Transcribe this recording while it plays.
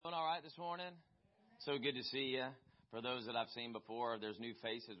this morning? So good to see you. For those that I've seen before, there's new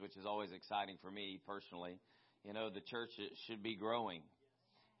faces, which is always exciting for me personally. You know, the church should be growing.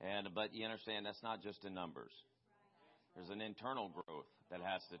 But you understand that's not just in numbers. There's an internal growth that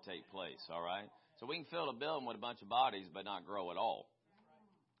has to take place, all right? So we can fill a building with a bunch of bodies but not grow at all.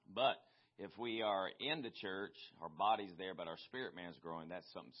 But if we are in the church, our body's there, but our spirit man's growing, that's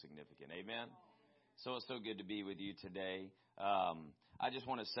something significant. Amen? So it's so good to be with you today. I just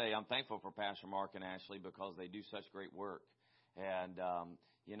want to say I'm thankful for Pastor Mark and Ashley because they do such great work. And,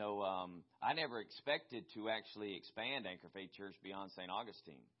 I never expected to actually expand Anchor Faith Church beyond St.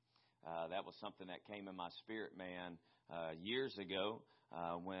 Augustine. That was something that came in my spirit, man, years ago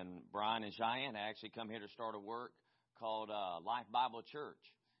when Brian and Cheyenne actually come here to start a work called Life Bible Church.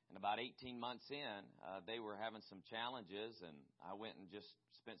 And about 18 months in, they were having some challenges, and I went and just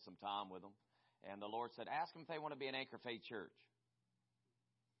spent some time with them. And the Lord said, ask them if they want to be an Anchor Faith Church.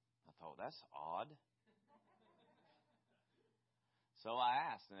 I thought, that's odd. So I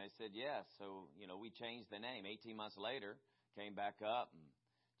asked, and they said yes. So, we changed the name. 18 months later, came back up, and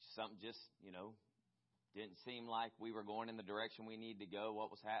something just, didn't seem like we were going in the direction we needed to go, what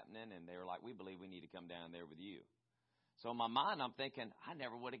was happening. And they were like, we believe we need to come down there with you. So in my mind, I'm thinking, I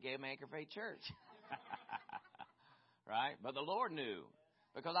never would have gave them Anchor Faith Church. Right? But the Lord knew.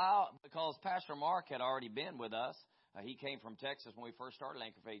 Because Pastor Mark had already been with us. He came from Texas when we first started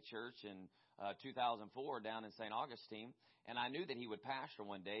Anchor Faith Church in 2004 down in St. Augustine. And I knew that he would pastor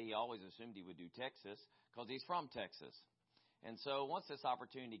one day. He always assumed he would do Texas because he's from Texas. And so once this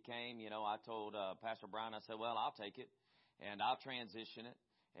opportunity came, I told Pastor Brian, I said, well, I'll take it and I'll transition it.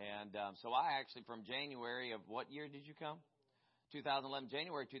 And so I actually, from January of what year did you come? 2011,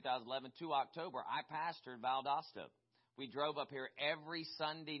 January 2011 to October, I pastored Valdosta. We drove up here every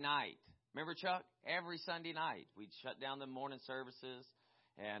Sunday night. Remember, Chuck? Every Sunday night. We'd shut down the morning services,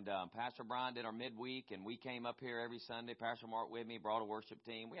 and Pastor Brian did our midweek, and we came up here every Sunday. Pastor Mark with me, brought a worship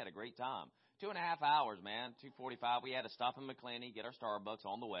team. We had a great time. 2.5 hours, man, 2:45. We had to stop in McClenny, get our Starbucks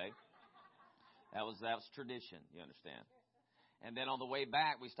on the way. That was tradition, you understand. And then on the way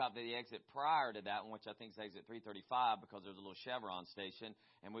back, we stopped at the exit prior to that one, which I think is exit 335, because there's a little Chevron station,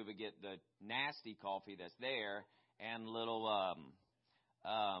 and we would get the nasty coffee that's there. And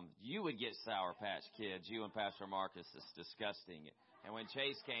you would get Sour Patch Kids. You and Pastor Marcus, is disgusting. And when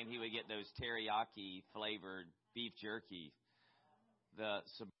Chase came, he would get those teriyaki flavored beef jerky. The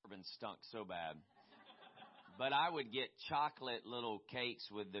Suburban stunk so bad. But I would get chocolate little cakes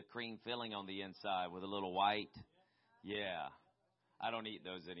with the cream filling on the inside with a little white. Yeah, I don't eat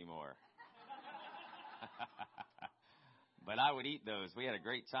those anymore. But I would eat those. We had a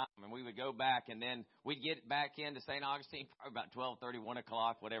great time, and we would go back, and then we'd get back into St. Augustine probably about 12:30, 1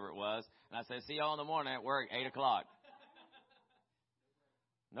 o'clock, whatever it was. And I said, see y'all in the morning at work, 8 o'clock.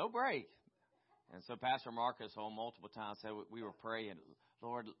 No break. And so Pastor Marcus home multiple times said we were praying,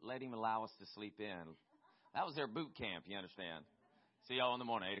 Lord, let him allow us to sleep in. That was their boot camp, you understand. See y'all in the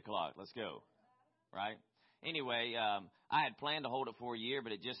morning, 8 o'clock. Let's go. Right? Anyway, I had planned to hold it for a year, but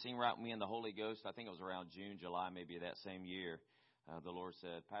it just seemed right with me and the Holy Ghost. I think it was around June, July, maybe that same year. The Lord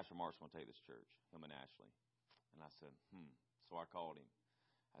said, Pastor Mark's going to take this church, him and Ashley. And I said, So I called him.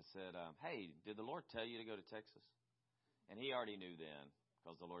 I said, hey, did the Lord tell you to go to Texas? And he already knew then,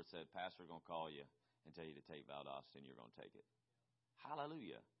 because the Lord said, Pastor's going to call you and tell you to take Valdosta, and you're going to take it.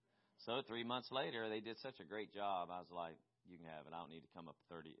 Hallelujah. So 3 months later, they did such a great job. I was like, you can have it. I don't need to come up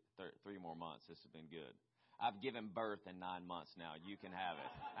 3 more months. This has been good. I've given birth in 9 months now. You can have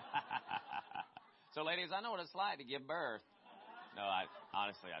it. So, ladies, I know what it's like to give birth. No,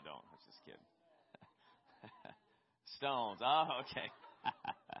 honestly, I don't. I was just kidding. Stones. Oh, okay.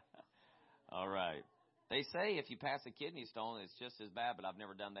 All right. They say if you pass a kidney stone, it's just as bad, but I've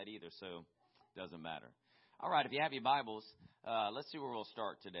never done that either, so it doesn't matter. All right, if you have your Bibles, let's see where we'll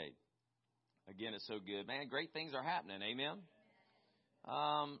start today. Again, it's so good. Man, great things are happening. Amen?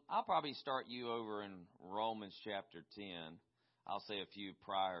 I'll probably start you over in Romans chapter 10. I'll say a few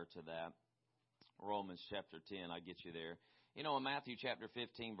prior to that. Romans chapter 10, I'll get you there. In Matthew chapter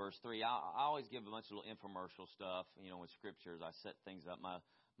 15, verse 3, I always give a bunch of little infomercial stuff, with scriptures. I set things up.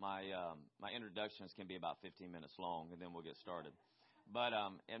 My introductions can be about 15 minutes long, and then we'll get started. But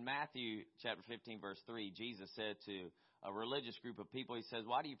in Matthew chapter 15, verse 3, Jesus said to a religious group of people, he says,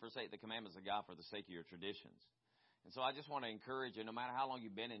 why do you forsake the commandments of God for the sake of your traditions? And so I just want to encourage you, no matter how long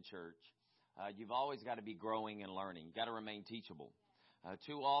you've been in church, you've always got to be growing and learning. You've got to remain teachable.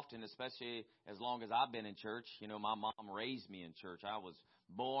 Too often, especially as long as I've been in church, my mom raised me in church. I was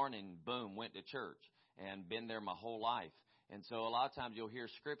born and boom, went to church and been there my whole life. And so a lot of times you'll hear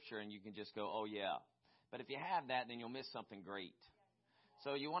scripture and you can just go, oh, yeah. But if you have that, then you'll miss something great.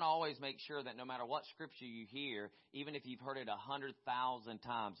 So you want to always make sure that no matter what scripture you hear, even if you've heard it 100,000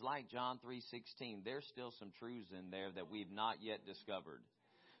 times, like John 3:16, there's still some truths in there that we've not yet discovered.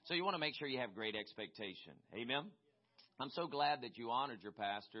 So you want to make sure you have great expectation. Amen? I'm so glad that you honored your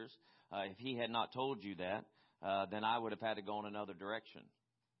pastors. If he had not told you that, then I would have had to go in another direction.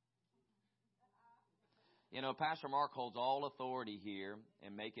 You know, Pastor Mark holds all authority here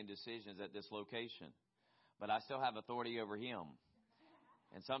in making decisions at this location. But I still have authority over him.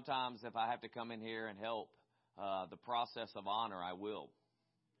 And sometimes if I have to come in here and help the process of honor, I will.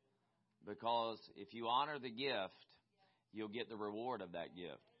 Because if you honor the gift, you'll get the reward of that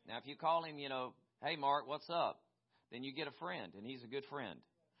gift. Now, if you call him, hey, Mark, what's up? Then you get a friend, and he's a good friend.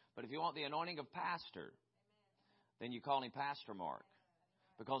 But if you want the anointing of pastor, then you call him Pastor Mark,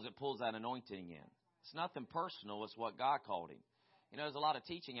 because it pulls that anointing in. It's nothing personal. It's what God called him. There's a lot of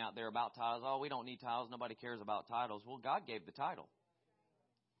teaching out there about titles. Oh, we don't need titles. Nobody cares about titles. Well, God gave the title.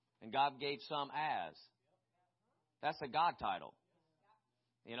 And God gave some as. That's a God title.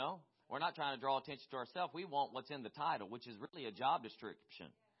 We're not trying to draw attention to ourselves. We want what's in the title, which is really a job description.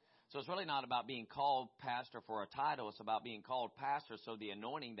 So it's really not about being called pastor for a title. It's about being called pastor so the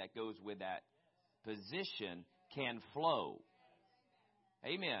anointing that goes with that position can flow.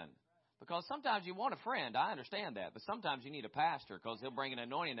 Amen. Because sometimes you want a friend. I understand that. But sometimes you need a pastor because he'll bring an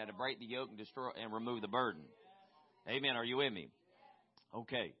anointing that'll break the yoke and destroy and remove the burden. Amen. Are you with me?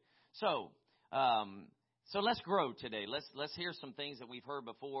 Okay. So let's grow today. Let's hear some things that we've heard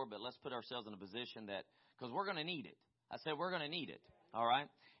before, but let's put ourselves in a position that, because we're going to need it. I said we're going to need it. All right.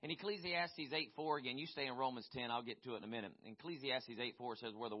 In Ecclesiastes 8:4, again, you stay in Romans 10. I'll get to it in a minute. Ecclesiastes 8:4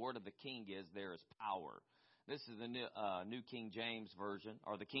 says, where the word of the king is, there is power. This is the New King James Version,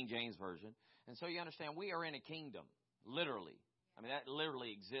 or the King James Version. And so you understand, we are in a kingdom, literally. I mean, that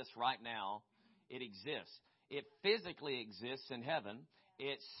literally exists right now. It exists. It physically exists in heaven.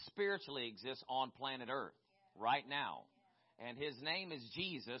 It spiritually exists on planet Earth right now. And his name is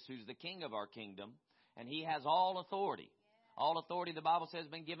Jesus, who's the king of our kingdom. And he has all authority. All authority, the Bible says,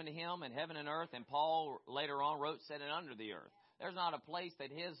 has been given to him in heaven and earth. And Paul later on wrote, set it under the earth. There's not a place that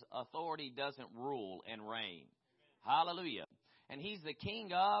his authority doesn't rule and reign. Hallelujah. And he's the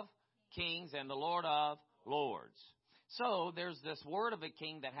King of kings and the Lord of lords. So there's this word of a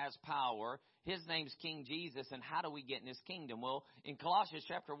king that has power. His name's King Jesus. And how do we get in his kingdom? Well, in Colossians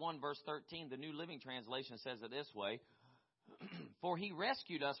chapter 1, verse 13, the New Living Translation says it this way. For he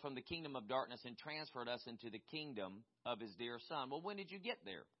rescued us from the kingdom of darkness and transferred us into the kingdom of his dear Son. Well, when did you get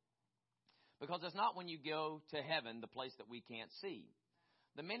there? Because it's not when you go to heaven, the place that we can't see.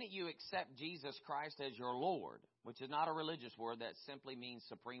 The minute you accept Jesus Christ as your Lord, which is not a religious word, that simply means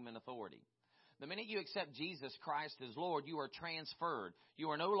supreme in authority. The minute you accept Jesus Christ as Lord, you are transferred. You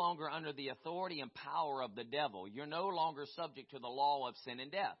are no longer under the authority and power of the devil. You're no longer subject to the law of sin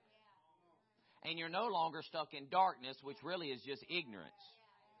and death. And you're no longer stuck in darkness, which really is just ignorance.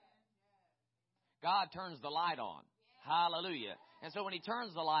 God turns the light on. Hallelujah. And so when he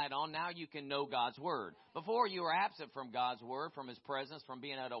turns the light on, now you can know God's word. Before, you were absent from God's word, from his presence, from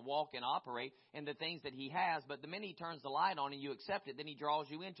being able to walk and operate in the things that he has. But the minute he turns the light on and you accept it, then he draws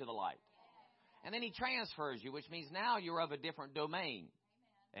you into the light. And then he transfers you, which means now you're of a different domain.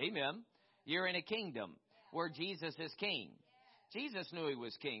 Amen. You're in a kingdom where Jesus is king. Jesus knew he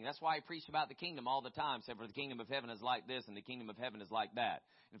was king. That's why he preached about the kingdom all the time. Said, for the kingdom of heaven is like this and the kingdom of heaven is like that.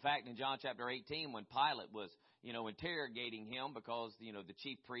 In fact, in John chapter 18, when Pilate was, interrogating him because, the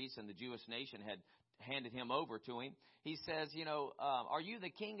chief priests and the Jewish nation had handed him over to him, he says, are you the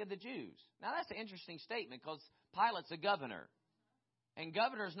king of the Jews? Now, that's an interesting statement because Pilate's a governor. And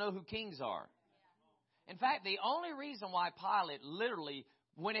governors know who kings are. In fact, the only reason why Pilate literally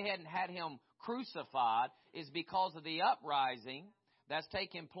went ahead and had him crucified is because of the uprising that's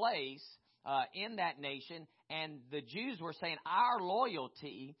taken place in that nation. And the Jews were saying, our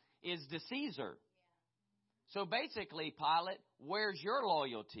loyalty is to Caesar. So basically, Pilate, where's your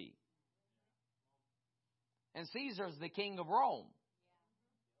loyalty? And Caesar's the king of Rome.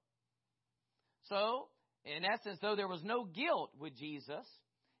 So, in essence, though there was no guilt with Jesus,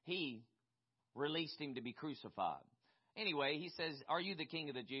 he released him to be crucified. Anyway, he says, are you the king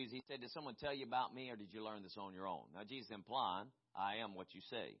of the Jews? He said, did someone tell you about me or did you learn this on your own? Now, Jesus implying, I am what you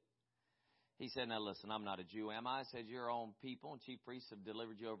say. He said, now listen, I'm not a Jew, am I? He said, your own people and chief priests have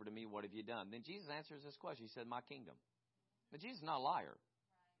delivered you over to me. What have you done? Then Jesus answers this question. He said, my kingdom. But Jesus is not a liar.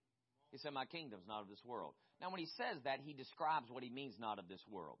 He said, my kingdom's not of this world. Now, when he says that, he describes what he means not of this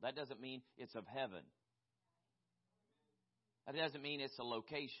world. That doesn't mean it's of heaven. That doesn't mean it's a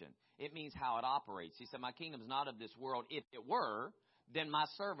location. It means how it operates. He said, my kingdom's not of this world. If it were, then my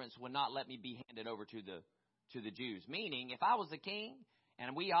servants would not let me be handed over to the Jews. Meaning, if I was the king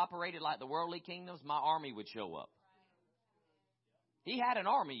and we operated like the worldly kingdoms, my army would show up. He had an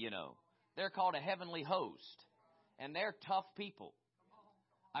army, you know. They're called a heavenly host, and they're tough people.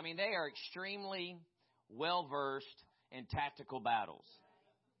 I mean, they are extremely well-versed in tactical battles.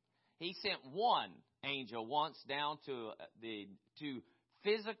 He sent one angel once down to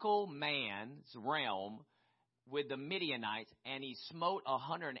physical man's realm with the Midianites, and he smote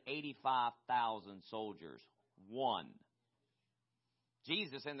 185,000 soldiers. One.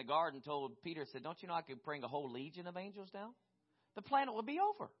 Jesus in the garden told Peter, said, don't you know I could bring a whole legion of angels down? The planet would be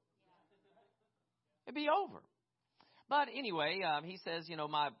over. It'd be over. But anyway, he says, you know,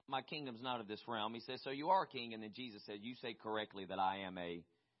 my kingdom's not of this realm. He says, so you are a king. And then Jesus said, you say correctly that I'm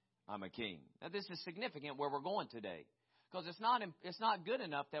a king. Now, this is significant where we're going today. Because it's not good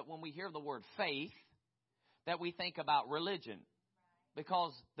enough that when we hear the word faith, that we think about religion.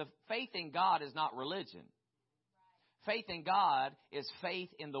 Because the faith in God is not religion. Faith in God is faith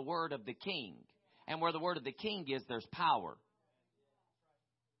in the word of the king. And where the word of the king is, there's power.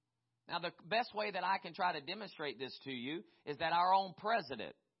 Now, the best way that I can try to demonstrate this to you is that our own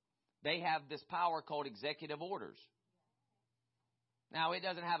president, they have this power called executive orders. Now, it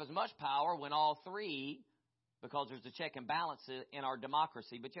doesn't have as much power when all three, because there's a check and balance in our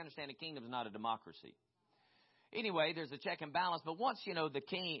democracy. But you understand the kingdom is not a democracy. Anyway, there's a check and balance. But once, you know, the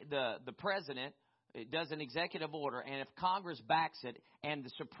president does an executive order, and if Congress backs it and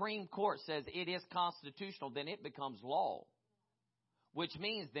the Supreme Court says it is constitutional, then it becomes law. Which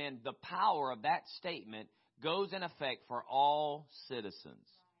means then the power of that statement goes in effect for all citizens.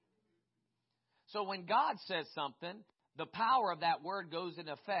 So when God says something, the power of that word goes in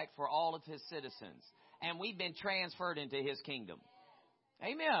effect for all of his citizens. And we've been transferred into his kingdom.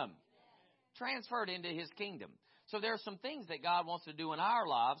 Amen. Transferred into his kingdom. So there are some things that God wants to do in our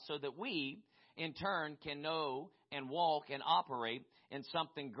lives so that we, in turn, can know and walk and operate in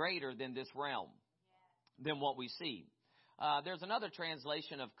something greater than this realm, than what we see. There's another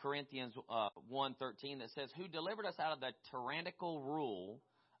translation of Corinthians 1:13 that says, who delivered us out of the tyrannical rule,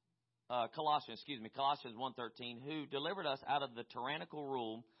 Colossians 1:13, who delivered us out of the tyrannical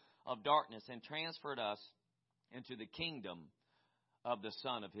rule of darkness and transferred us into the kingdom of the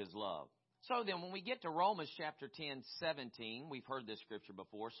Son of his love. So then when we get to Romans chapter 10:17, we've heard this scripture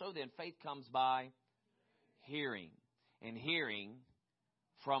before. So then faith comes by hearing, and hearing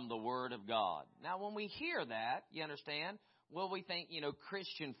from the Word of God. Now, when we hear that, you understand, well, we think, you know,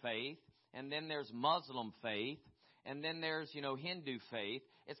 Christian faith, and then there's Muslim faith, and then there's, you know, Hindu faith.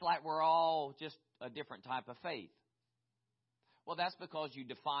 It's like we're all just a different type of faith. Well, that's because you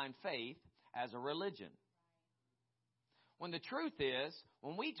define faith as a religion. When the truth is,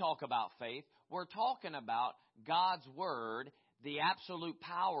 when we talk about faith, we're talking about God's Word, the absolute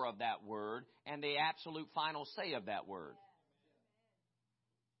power of that Word, and the absolute final say of that Word.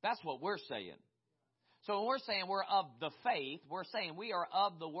 That's what we're saying. So when we're saying we're of the faith, we're saying we are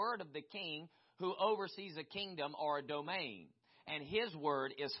of the word of the king who oversees a kingdom or a domain. And his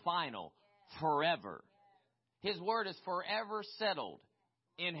word is final, forever. His word is forever settled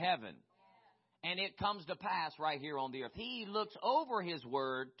in heaven. And it comes to pass right here on the earth. He looks over his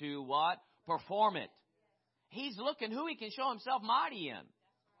word to what? Perform it. He's looking who he can show himself mighty in.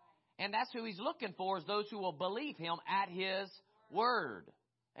 And that's who he's looking for, is those who will believe him at his word.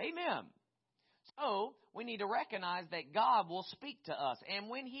 Amen. So we need to recognize that God will speak to us. And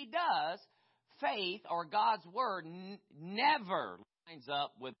when he does, faith or God's word never lines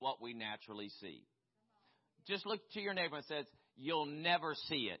up with what we naturally see. Just look to your neighbor and says, you'll never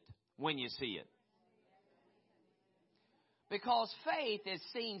see it when you see it. Because faith is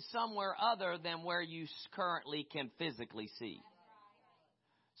seen somewhere other than where you currently can physically see.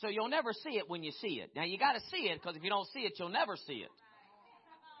 So you'll never see it when you see it. Now you got to see it, because if you don't see it, you'll never see it.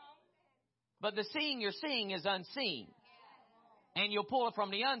 But the seeing you're seeing is unseen. And you'll pull it from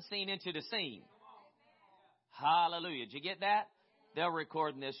the unseen into the seen. Hallelujah. Did you get that? They're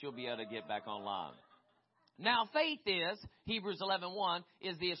recording this. You'll be able to get back online. Now, faith is, Hebrews 11:1,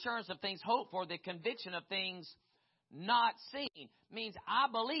 is the assurance of things hoped for, the conviction of things not seen. Means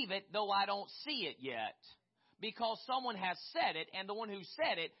I believe it, though I don't see it yet. Because someone has said it, and the one who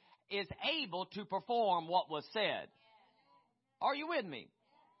said it is able to perform what was said. Are you with me?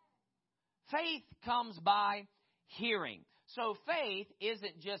 Faith comes by hearing. So faith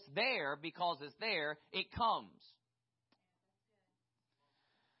isn't just there because it's there, it comes.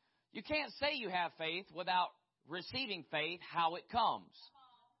 You can't say you have faith without receiving faith, how it comes.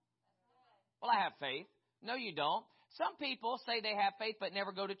 Well, I have faith. No, you don't. Some people say they have faith but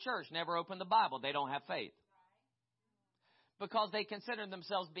never go to church, never open the Bible. They don't have faith. because they consider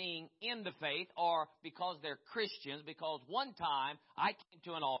themselves being in the faith, or because they're Christians, because one time I came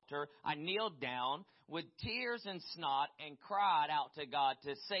to an altar, I kneeled down with tears and snot and cried out to God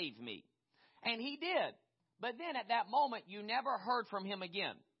to save me. And He did. But then at that moment, you never heard from Him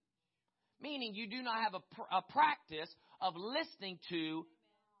again. Meaning you do not have a practice of listening to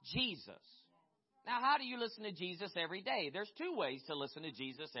Jesus. Now, how do you listen to Jesus every day? There's two ways to listen to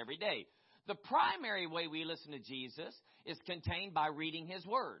Jesus every day. The primary way we listen to Jesus is contained by reading His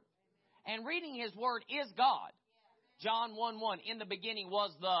Word. And reading His Word is God. John 1:1, in the beginning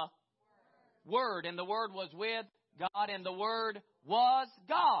was the Word, and the Word was with God, and the Word was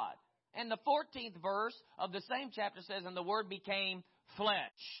God. And the 14th verse of the same chapter says, and the Word became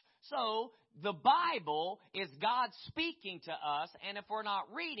flesh. So, the Bible is God speaking to us, and if we're not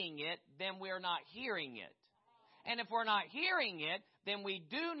reading it, then we're not hearing it. And if we're not hearing it, then we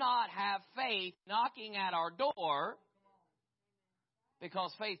do not have faith knocking at our door,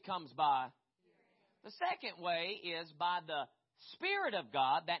 because faith comes by. The second way is by the Spirit of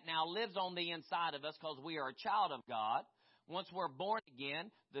God that now lives on the inside of us, because we are a child of God. Once we're born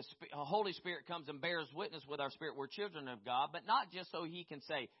again, the Holy Spirit comes and bears witness with our spirit. We're children of God, but not just so He can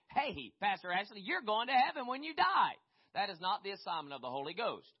say, hey, Pastor Ashley, you're going to heaven when you die. That is not the assignment of the Holy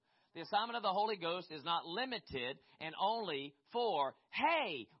Ghost. The assignment of the Holy Ghost is not limited and only for,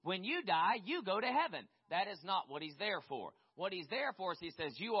 hey, when you die, you go to heaven. That is not what He's there for. What He's there for is He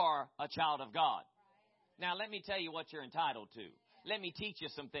says, you are a child of God. Now, let me tell you what you're entitled to. Let me teach you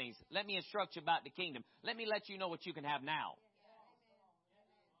some things. Let me instruct you about the kingdom. Let me let you know what you can have now.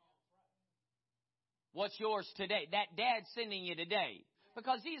 What's yours today? That dad's sending you today.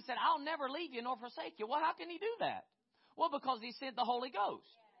 Because Jesus said, I'll never leave you nor forsake you. Well, how can He do that? Well, because He sent the Holy Ghost.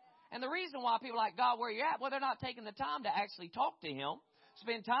 And the reason why people are like, God, where are you at? Well, they're not taking the time to actually talk to Him,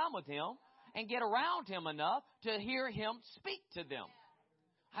 spend time with Him, and get around Him enough to hear Him speak to them.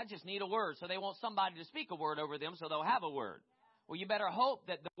 I just need a word. So they want somebody to speak a word over them so they'll have a word. Well, you better hope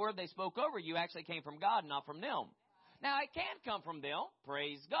that the word they spoke over you actually came from God, not from them. Now, it can come from them.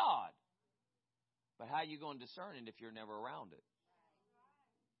 Praise God. But how are you going to discern it if you're never around it?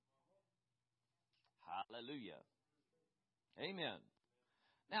 Hallelujah. Amen.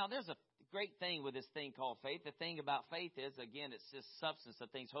 Now, there's a great thing with this thing called faith. The thing about faith is, again, it's just substance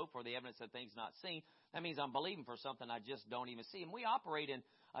of things hoped for, the evidence of things not seen. That means I'm believing for something I just don't even see. And we operate in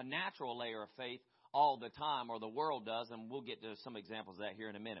a natural layer of faith all the time, or the world does, and we'll get to some examples of that here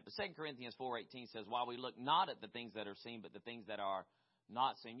in a minute. But 2 Corinthians 4:18 says, while we look not at the things that are seen, but the things that are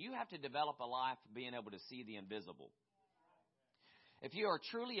not seen. You have to develop a life being able to see the invisible. If you are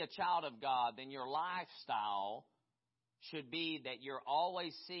truly a child of God, then your lifestyle should be that you're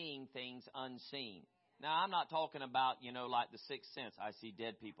always seeing things unseen. Now, I'm not talking about, like the sixth sense. I see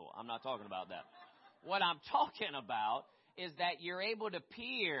dead people. I'm not talking about that. What I'm talking about is that you're able to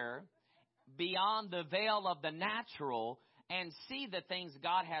peer beyond the veil of the natural and see the things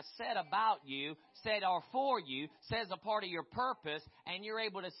God has said about you, said are for you, says a part of your purpose, and you're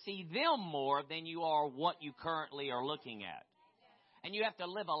able to see them more than you are what you currently are looking at. And you have to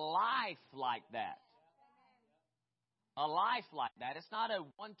live a life like that. A life like that. It's not a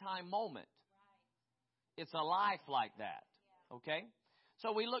one-time moment. It's a life like that. Okay?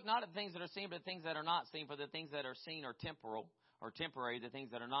 So we look not at things that are seen, but at things that are not seen. For the things that are seen are temporal, or temporary. The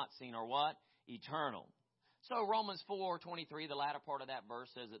things that are not seen are what? Eternal. So Romans 4:23, the latter part of that verse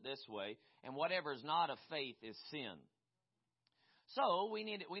says it this way, and whatever is not of faith is sin. So we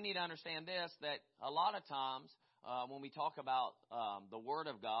need to understand this, that a lot of times when we talk about the Word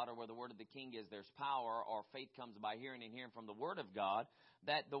of God, or where the Word of the King is, there's power, or faith comes by hearing and hearing from the Word of God,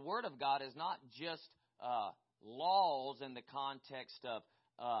 that the Word of God is not just laws in the context of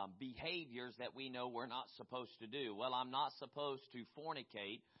behaviors that we know we're not supposed to do. Well, I'm not supposed to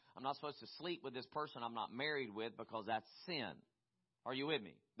fornicate. I'm not supposed to sleep with this person I'm not married with, because that's sin. Are you with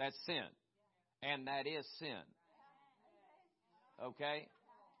me? That's sin. And that is sin. Okay?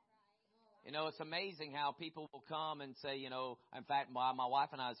 It's amazing how people will come and say, in fact, while my wife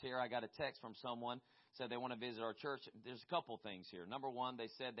and I was here, I got a text from someone, said they want to visit our church. There's a couple things here. Number one, they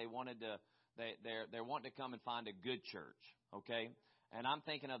said they wanted to, they're wanting to come and find a good church. Okay? And I'm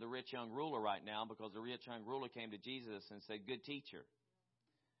thinking of the rich young ruler right now, because the rich young ruler came to Jesus and said, good teacher.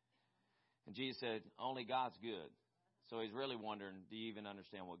 And Jesus said, only God's good. So he's really wondering, do you even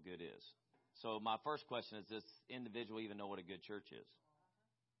understand what good is? So my first question is, does this individual even know what a good church is?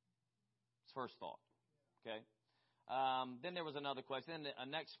 It's first thought. Okay. Then there was another question. Then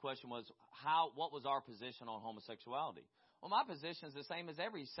the next question was, what was our position on homosexuality? Well, my position is the same as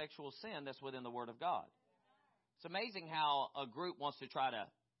every sexual sin that's within the Word of God. It's amazing how a group wants to try to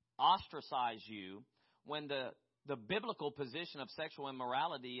ostracize you when the the biblical position of sexual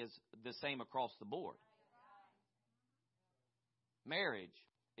immorality is the same across the board. Marriage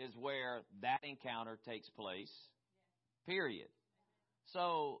is where that encounter takes place, period.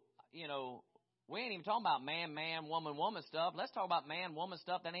 So, we ain't even talking about man, woman stuff. Let's talk about man, woman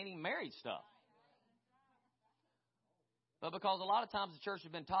stuff that ain't even married stuff. But because a lot of times the church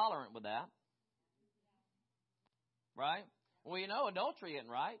has been tolerant with that, right? Well, adultery isn't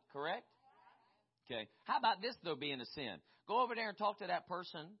right, correct? Okay. How about this, though, being a sin? Go over there and talk to that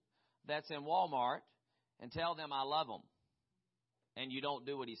person that's in Walmart and tell them I love them. And you don't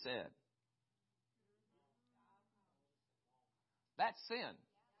do what he said. That's sin.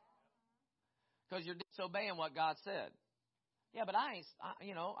 Because you're disobeying what God said. Yeah, but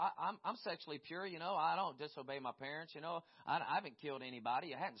I'm sexually pure, I don't disobey my parents, I haven't killed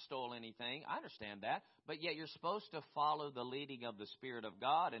anybody, I haven't stolen anything. I understand that. But yet you're supposed to follow the leading of the Spirit of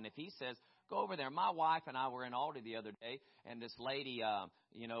God. And if he says, go over there. My wife and I were in Aldi the other day, and this lady,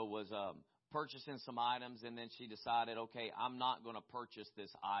 was purchasing some items, and then she decided, okay, I'm not going to purchase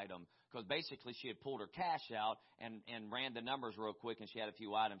this item. Because basically she had pulled her cash out and ran the numbers real quick, and she had a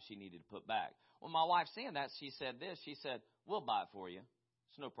few items she needed to put back. Well, my wife seeing that, she said this. She said, we'll buy it for you.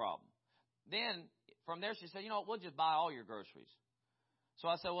 It's no problem. Then from there she said, we'll just buy all your groceries. So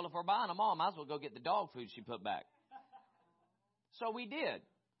I said, well, if we're buying them all, might as well go get the dog food she put back. So we did.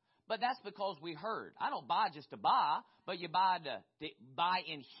 But that's because we heard. I don't buy just to buy, but you buy to buy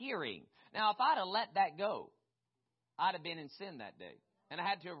in hearing. Now, if I'd have let that go, I'd have been in sin that day. And I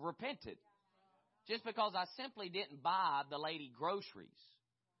had to have repented. Just because I simply didn't buy the lady groceries.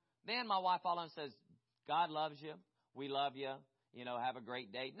 Then my wife all of a sudden says, God loves you. We love you. Have a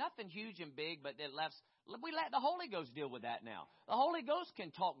great day. Nothing huge and big, but we let the Holy Ghost deal with that now. The Holy Ghost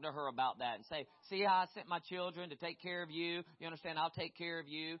can talk to her about that and say, see how I sent my children to take care of you. You understand? I'll take care of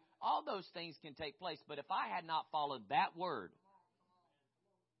you. All those things can take place. But if I had not followed that word,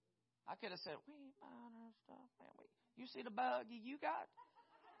 I could have said, we ain't buying her stuff, man. You see the buggy you got?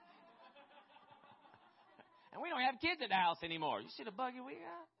 And we don't have kids at the house anymore. You see the buggy we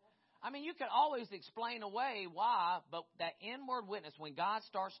got? I mean, you can always explain away why, but that inward witness, when God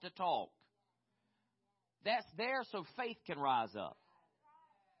starts to talk, that's there so faith can rise up.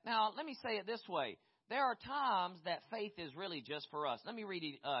 Now, let me say it this way. There are times that faith is really just for us. Let me read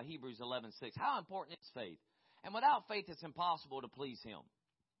Hebrews 11:6. How important is faith? And without faith, it's impossible to please Him.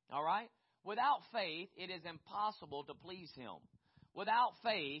 All right? Without faith, it is impossible to please Him. Without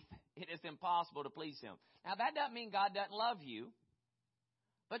faith, it is impossible to please Him. Now, that doesn't mean God doesn't love you.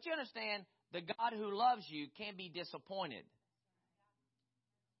 But you understand, the God who loves you can be disappointed.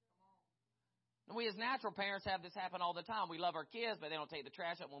 And we as natural parents have this happen all the time. We love our kids, but they don't take the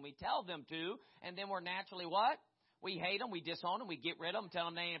trash up when we tell them to. And then we're naturally what? We hate them, we disown them, we get rid of them, tell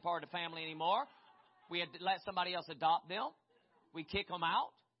them they ain't part of the family anymore. We had to let somebody else adopt them. We kick them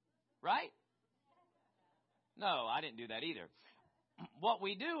out. Right? No, I didn't do that either. What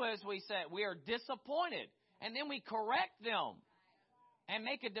we do is we say we are disappointed. And then we correct them. And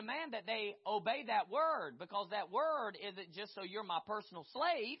make a demand that they obey that word, because that word isn't just so you're my personal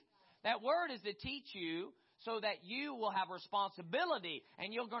slave. That word is to teach you so that you will have responsibility,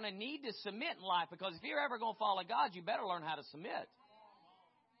 and you're going to need to submit in life, because if you're ever going to follow God, you better learn how to submit.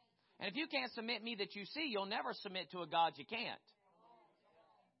 And if you can't submit me that you see, you'll never submit to a God you can't.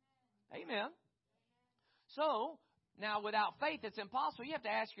 Amen. So, now, without faith, it's impossible. You have to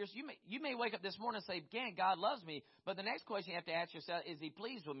ask yourself, you may wake up this morning and say, again, God loves me. But the next question you have to ask yourself, is He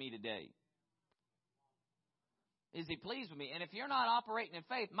pleased with me today? Is He pleased with me? And if you're not operating in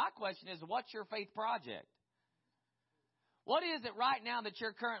faith, my question is, what's your faith project? What is it right now that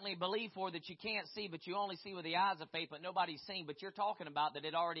you're currently believing for that you can't see, but you only see with the eyes of faith, but nobody's seen, but you're talking about that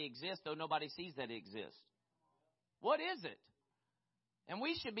it already exists, though nobody sees that it exists? What is it? And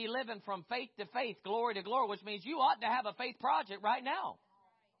we should be living from faith to faith, glory to glory, which means you ought to have a faith project right now.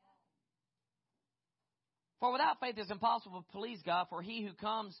 For without faith it's impossible to please God, for he who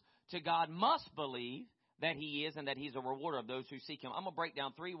comes to God must believe that He is and that He's a rewarder of those who seek Him. I'm going to break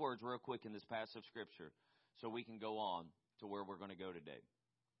down 3 words real quick in this passage of Scripture so we can go on to where we're going to go today.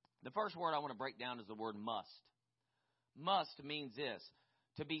 The first word I want to break down is the word must. Must means this: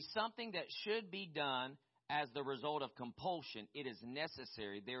 to be something that should be done as the result of compulsion. It is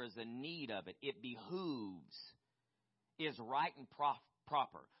necessary. There is a need of it. It behooves. Is right and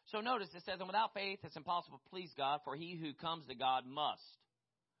proper. So notice it says, and without faith it's impossible to please God, for he who comes to God must.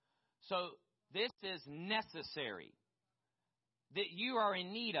 So this is necessary. That you are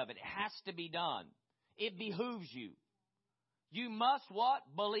in need of it. It has to be done. It behooves you. You must what?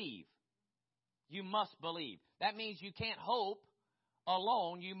 Believe. You must believe. That means you can't hope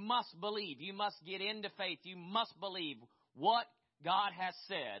alone, you must believe. You must get into faith. You must believe what God has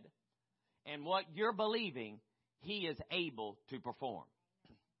said, and what you're believing, He is able to perform.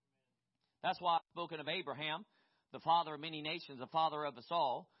 That's why I've spoken of Abraham, the father of many nations, the father of us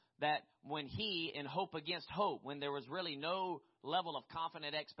all, that when he, in hope against hope, when there was really no level of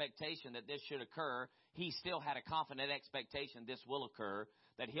confident expectation that this should occur, he still had a confident expectation this will occur,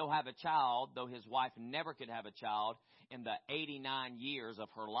 that he'll have a child, though his wife never could have a child in the 89 years of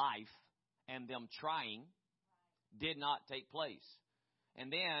her life, and them trying did not take place.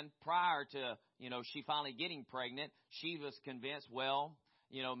 And then prior to, she finally getting pregnant, she was convinced, well,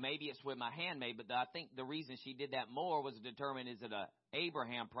 maybe it's with my handmaid, but I think the reason she did that more was to determine, is it a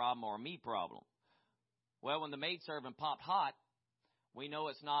Abraham problem or a me problem? Well, when the maidservant popped hot, we know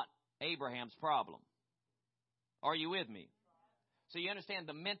it's not Abraham's problem. Are you with me? So you understand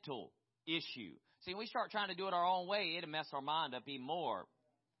the mental issue. See, when we start trying to do it our own way, it'll mess our mind up even more.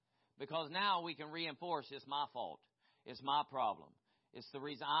 Because now we can reinforce it's my fault. It's my problem. It's the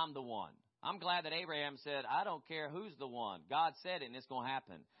reason I'm the one. I'm glad that Abraham said, I don't care who's the one. God said it, and it's going to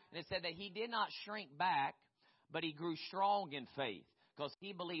happen. And it said that he did not shrink back, but he grew strong in faith because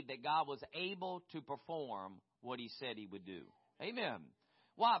he believed that God was able to perform what he said he would do. Amen.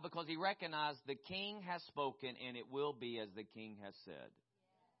 Why? Because he recognized the king has spoken, and it will be as the king has said.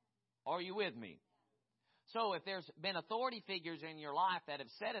 Are you with me? So if there's been authority figures in your life that have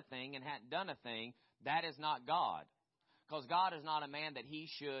said a thing and hadn't done a thing, that is not God. Because God is not a man that he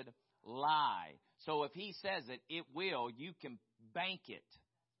should lie. So if he says it, it will. You can bank it.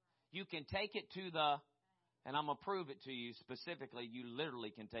 You can take it to and I'm going to prove it to you specifically, you literally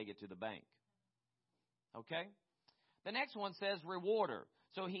can take it to the bank. Okay? The next one says rewarder.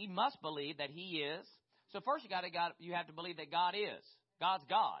 So he must believe that he is. So first you have to believe that God is. God's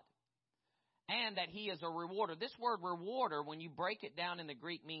God. And that he is a rewarder. This word rewarder, when you break it down in the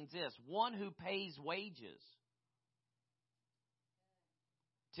Greek, means this: one who pays wages.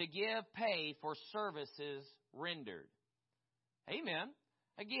 To give pay for services rendered. Amen.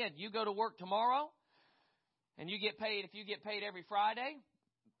 Again, you go to work tomorrow and you get paid. If you get paid every Friday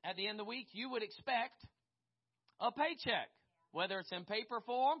at the end of the week, you would expect a paycheck, whether it's in paper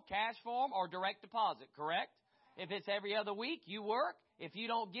form, cash form, or direct deposit, correct? If it's every other week, you work. If you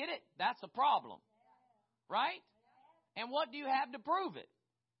don't get it, that's a problem, right? And what do you have to prove it?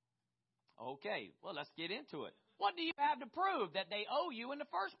 Okay, well, let's get into it. What do you have to prove that they owe you in the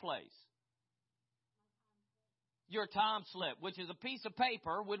first place? Your time slip, which is a piece of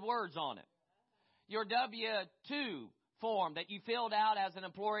paper with words on it. Your W-2 form that you filled out as an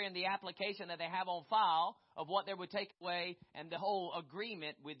employer in the application that they have on file of what they would take away, and the whole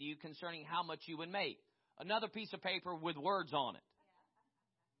agreement with you concerning how much you would make. Another piece of paper with words on it.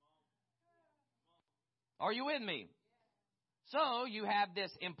 Are you with me? So you have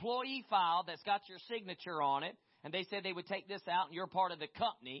this employee file that's got your signature on it, and they said they would take this out and you're part of the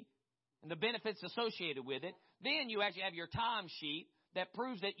company and the benefits associated with it. Then you actually have your timesheet that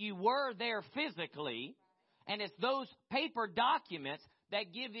proves that you were there physically, and it's those paper documents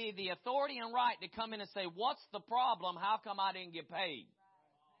that give you the authority and right to come in and say, what's the problem? How come I didn't get paid?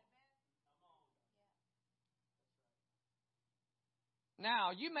 Now,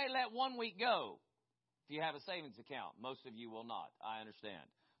 you may let 1 week go if you have a savings account. Most of you will not. I understand.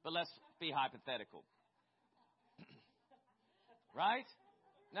 But let's be hypothetical. Right?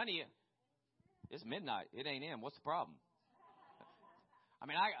 None of you. It's midnight. It ain't in. What's the problem? I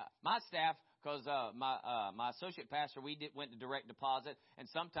mean, my staff, because my associate pastor, went to direct deposit, and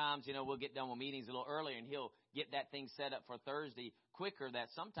sometimes, we'll get done with meetings a little earlier, and he'll get that thing set up for Thursday quicker. That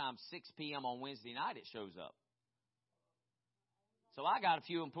sometimes 6 p.m. on Wednesday night it shows up. So I got a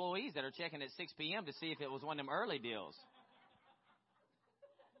few employees that are checking at 6 p.m. to see if it was one of them early deals.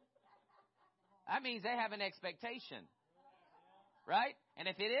 That means they have an expectation. Right? And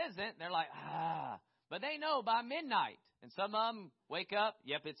if it isn't, they're like, But they know by midnight. And some of them wake up,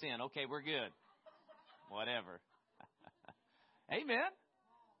 yep, it's in. Okay, we're good. Whatever. Amen.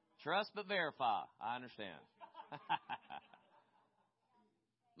 Trust but verify. I understand.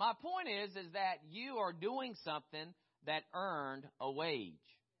 My point is that you are doing something that earned a wage.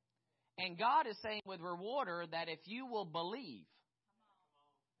 And God is saying with rewarder that if you will believe,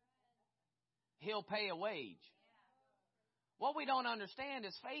 He'll pay a wage. What we don't understand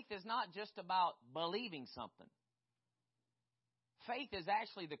is faith is not just about believing something. Faith is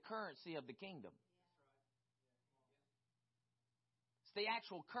actually the currency of the kingdom. It's the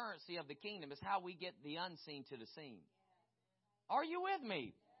actual currency of the kingdom. It's how we get the unseen to the seen. Are you with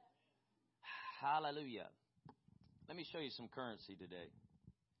me? Hallelujah. Let me show you some currency today.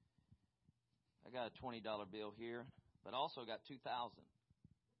 I got a $20 bill here. but also got 2,000.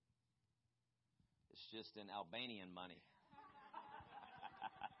 It's just in Albanian money.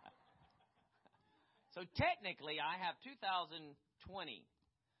 So technically, I have 2,020.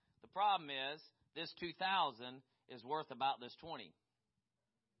 The problem is, this 2,000 is worth about this 20.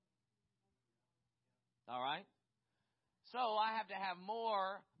 All right? So I have to have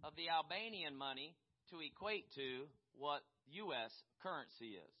more of the Albanian money to equate to what U.S.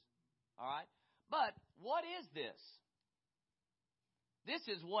 currency is. All right? But what is this? This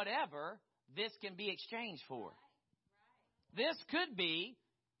is whatever this can be exchanged for. This could be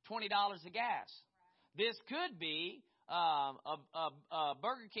 $20 of gas. This could be a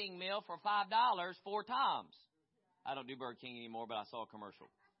Burger King meal for $5 4 times. I don't do Burger King anymore, but I saw a commercial.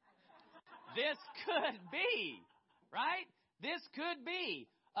 This could be, right? This could be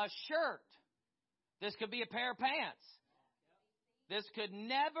a shirt. This could be a pair of pants. This could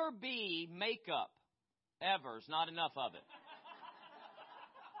never be makeup. Ever. There's not enough of it.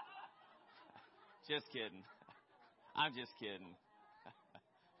 Just kidding. I'm just kidding.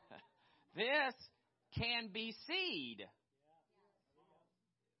 This can be seed.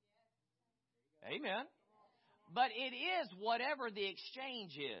 Amen. But it is whatever the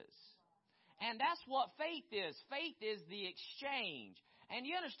exchange is. And that's what faith is. Faith is the exchange. And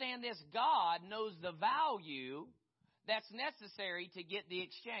you understand this, God knows the value that's necessary to get the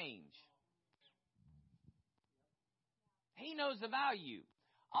exchange. He knows the value.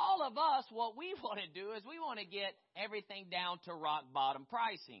 All of us, what we want to do is we want to get everything down to rock bottom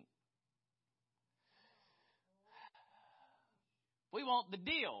pricing. We want the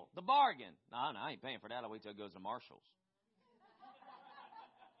deal, the bargain. No, I ain't paying for that. I'll wait till it goes to Marshall's.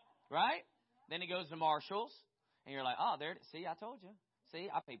 Right? Then it goes to Marshall's, and you're like, oh, there. See, I told you. See,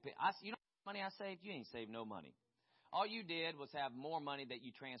 I pay. You know how much money I saved? You ain't saved no money. All you did was have more money that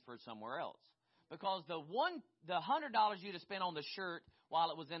you transferred somewhere else. Because the $100 you'd have spent on the shirt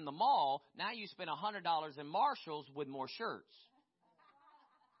while it was in the mall, now you spent $100 in Marshall's with more shirts.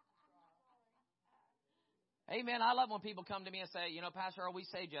 Amen. I love when people come to me and say, you know, Pastor, we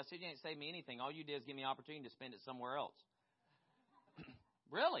saved you. I said, you didn't save me anything. All you did is give me an opportunity to spend it somewhere else.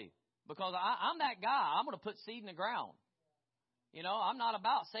 Really? Because I'm that guy. I'm going to put seed in the ground. You know, I'm not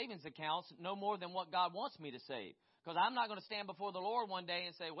about savings accounts no more than what God wants me to save. Because I'm not going to stand before the Lord one day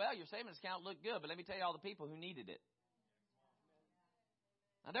and say, well, your savings account looked good, but let me tell you all the people who needed it.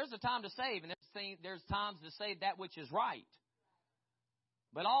 Now, there's a time to save, and there's times to save that which is right.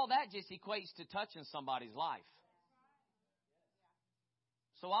 But all that just equates to touching somebody's life.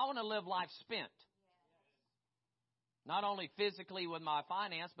 So I want to live life spent. Not only physically with my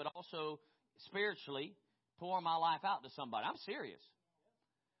finance, but also spiritually pouring my life out to somebody. I'm serious.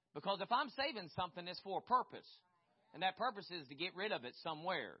 Because if I'm saving something, it's for a purpose. And that purpose is to get rid of it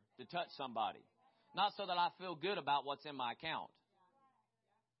somewhere, to touch somebody. Not so that I feel good about what's in my account.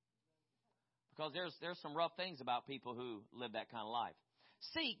 Because there's some rough things about people who live that kind of life.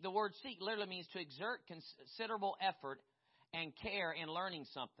 Seek, the word seek literally means to exert considerable effort and care in learning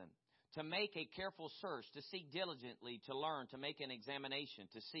something. To make a careful search, to seek diligently, to learn, to make an examination,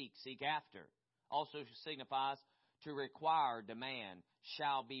 to seek after. Also signifies to require, demand,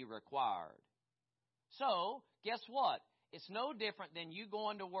 shall be required. So, guess what? It's no different than you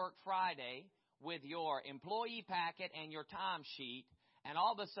going to work Friday with your employee packet and your timesheet, and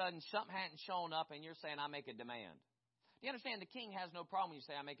all of a sudden something hadn't shown up and you're saying, I make a demand. Do you understand? The king has no problem when you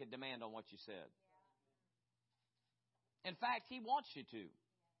say, I make a demand on what you said. In fact, he wants you to.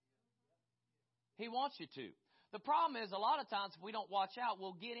 He wants you to. The problem is a lot of times if we don't watch out,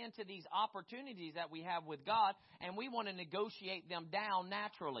 we'll get into these opportunities that we have with God, and we want to negotiate them down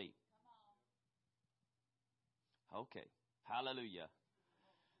naturally. Okay. Hallelujah.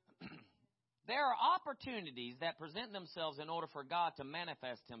 There are opportunities that present themselves in order for God to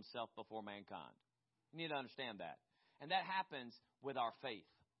manifest himself before mankind. You need to understand that. And that happens with our faith.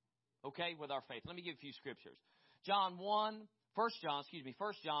 Okay? With our faith. Let me give a few scriptures. 1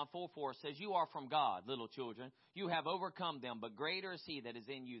 John 4:4 says, you are from God, little children. You have overcome them, but greater is he that is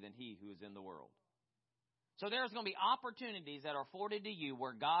in you than he who is in the world. So there's going to be opportunities that are afforded to you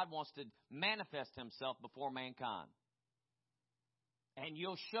where God wants to manifest himself before mankind. And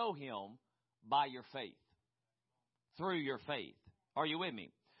you'll show him by your faith. Through your faith. Are you with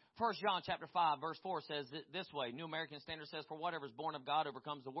me? 1 John chapter 5 verse 4 says it this way. New American Standard says, for whatever is born of God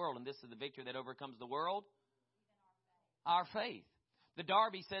overcomes the world. And this is the victory that overcomes the world. Our faith. The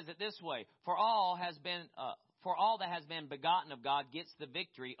Darby says it this way. For all that has been begotten of God gets the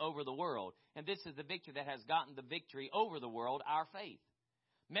victory over the world. And this is the victory that has gotten the victory over the world, our faith.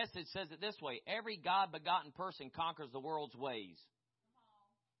 Message says it this way. Every God-begotten person conquers the world's ways.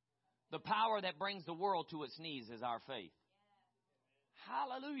 The power that brings the world to its knees is our faith.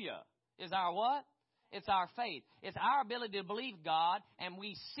 Hallelujah. Is our what? It's our faith. It's our ability to believe God, and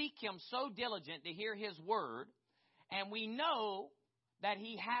we seek Him so diligent to hear His word, and we know that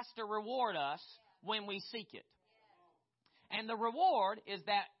He has to reward us when we seek it. And the reward is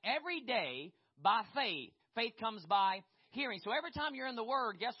that every day, by faith, faith comes by hearing. So every time you're in the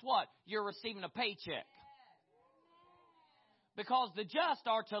Word, guess what? You're receiving a paycheck. Because the just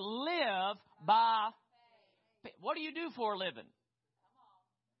are to live by faith. What do you do for a living?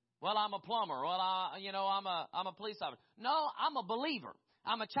 Well, I'm a plumber. Well, I'm a police officer. No, I'm a believer.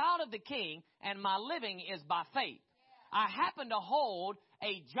 I'm a child of the King, and my living is by faith. I happen to hold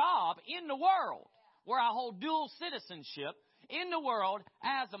a job in the world where I hold dual citizenship in the world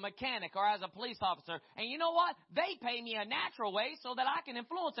as a mechanic or as a police officer. And you know what? They pay me a natural way so that I can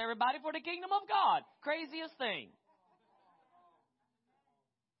influence everybody for the kingdom of God. Craziest thing.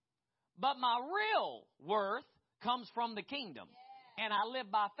 But my real worth comes from the kingdom. And I live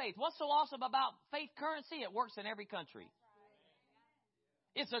by faith. What's so awesome about faith currency? It works in every country.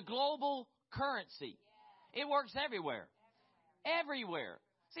 It's a global currency. It works everywhere. Everywhere.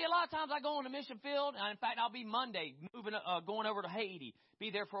 See, a lot of times I go on the mission field, and in fact, I'll be Monday going over to Haiti,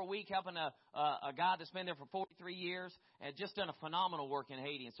 be there for a week helping a guy that's been there for 43 years and just done a phenomenal work in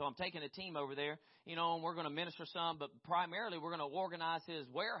Haiti. And so I'm taking a team over there, and we're going to minister some, but primarily we're going to organize his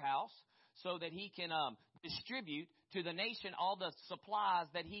warehouse so that he can distribute to the nation all the supplies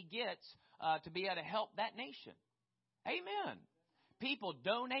that he gets to be able to help that nation. Amen. People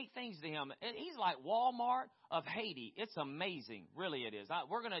donate things to him. He's like Walmart of Haiti. It's amazing. Really it is.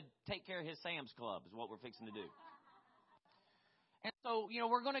 We're going to take care of his Sam's Club is what we're fixing to do. And so,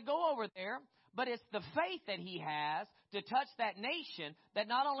 we're going to go over there, but it's the faith that he has to touch that nation that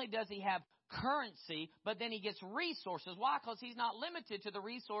not only does he have currency, but then he gets resources. Why? Because he's not limited to the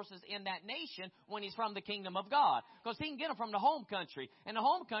resources in that nation when he's from the kingdom of God. Because he can get them from the home country. And the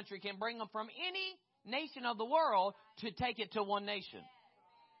home country can bring them from any nation of the world to take it to one nation.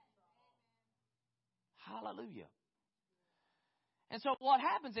 Hallelujah. And so what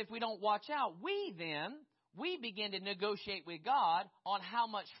happens if we don't watch out? We begin to negotiate with God on how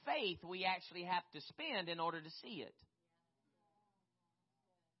much faith we actually have to spend in order to see it.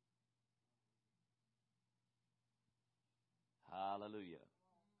 Hallelujah.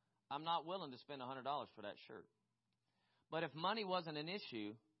 I'm not willing to spend $100 for that shirt. But if money wasn't an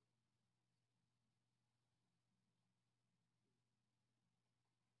issue,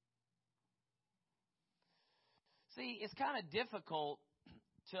 see, it's kind of difficult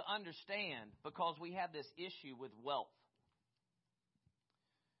to understand because we have this issue with wealth.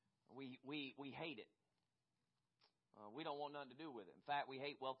 We hate it. We don't want nothing to do with it. In fact, we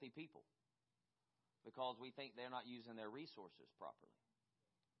hate wealthy people because we think they're not using their resources properly.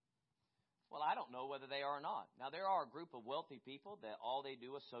 Well, I don't know whether they are or not. Now, there are a group of wealthy people that all they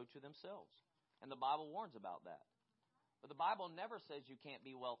do is sow to themselves. And the Bible warns about that. But the Bible never says you can't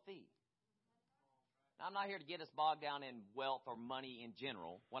be wealthy. Now, I'm not here to get us bogged down in wealth or money in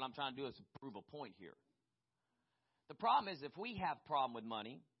general. What I'm trying to do is prove a point here. The problem is if we have a problem with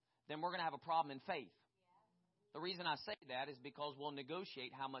money, then we're going to have a problem in faith. The reason I say that is because we'll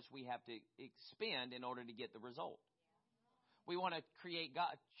negotiate how much we have to expend in order to get the result. We want to treat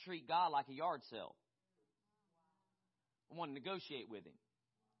God like a yard sale. We want to negotiate with Him.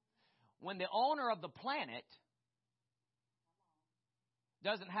 When the owner of the planet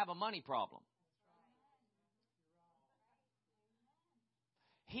doesn't have a money problem,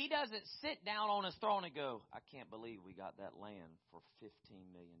 He doesn't sit down on His throne and go, I can't believe we got that land for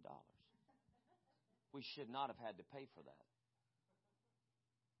 $15 million. We should not have had to pay for that.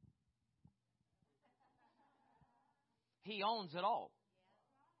 He owns it all.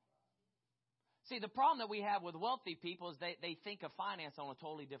 See, the problem that we have with wealthy people is they think of finance on a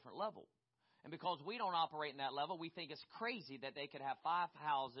totally different level. And because we don't operate in that level, we think it's crazy that they could have 5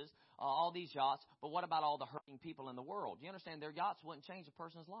 houses, all these yachts, but what about all the hurting people in the world? You understand their yachts wouldn't change a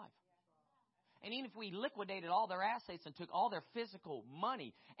person's life. And even if we liquidated all their assets and took all their physical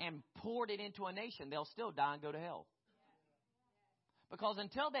money and poured it into a nation, they'll still die and go to hell. Because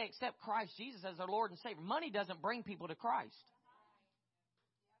until they accept Christ Jesus as their Lord and Savior, money doesn't bring people to Christ.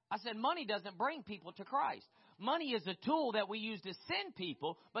 I said money doesn't bring people to Christ. Money is a tool that we use to send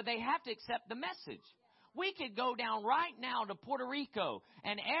people, but they have to accept the message. We could go down right now to Puerto Rico,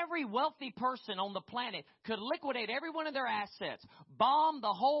 and every wealthy person on the planet could liquidate every one of their assets, bomb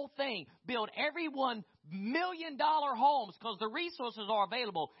the whole thing, build everyone $1 million homes because the resources are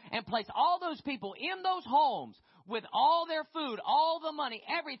available, and place all those people in those homes with all their food, all the money,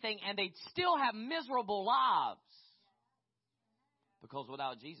 everything, and they'd still have miserable lives. Because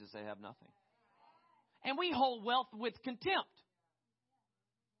without Jesus, they have nothing. And we hold wealth with contempt.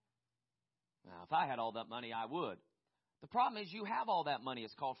 Now, if I had all that money, I would. The problem is you have all that money.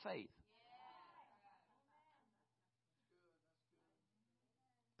 It's called faith.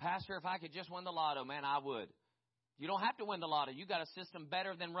 Pastor, if I could just win the lotto, man, I would. You don't have to win the lotto. You got a system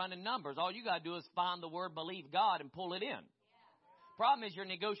better than running numbers. All you got to do is find the word believe God and pull it in. Problem is you're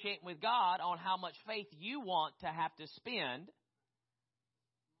negotiating with God on how much faith you want to have to spend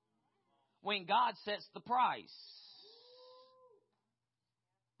when God sets the price.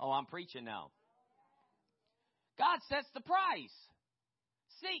 Oh, I'm preaching now. God sets the price.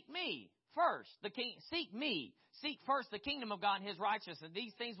 Seek me first, seek me. Seek first the kingdom of God and His righteousness.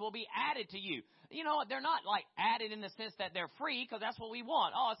 These things will be added to you. You know, they're not like added in the sense that they're free, because that's what we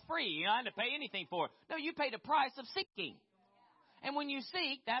want. Oh, it's free. You don't have to pay anything for it. No, you pay the price of seeking. And when you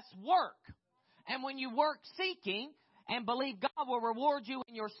seek, that's work. And when you work seeking and believe God will reward you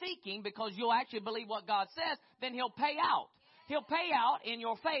in your seeking, because you'll actually believe what God says, then He'll pay out. He'll pay out in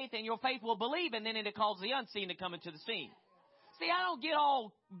your faith, and your faith will believe, and then it'll cause the unseen to come into the scene. See, I don't get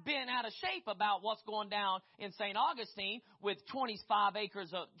all bent out of shape about what's going down in St. Augustine with 26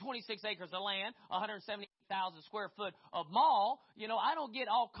 acres of land, 170,000 square foot of mall. You know, I don't get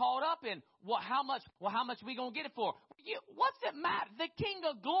all caught up in how much we going to get it for. What's it matter? The King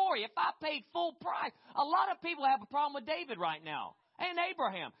of Glory, if I paid full price. A lot of people have a problem with David right now. And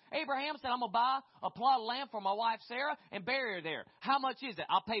Abraham. Abraham said, I'm going to buy a plot of land for my wife Sarah and bury her there. How much is it?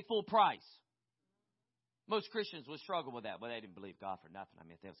 I'll pay full price. Most Christians would struggle with that. Well, they didn't believe God for nothing. I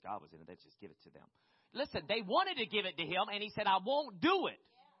mean, if God was in it, they'd just give it to them. Listen, they wanted to give it to him, and he said, I won't do it.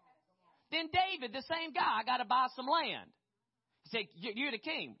 Then David, the same guy, I got to buy some land. He said, you're the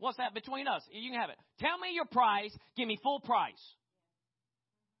king. What's that between us? You can have it. Tell me your price. Give me full price.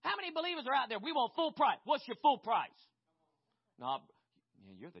 How many believers are out there? We want full price. What's your full price? No,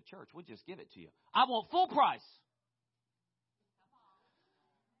 you're the church. We'll just give it to you. I want full price.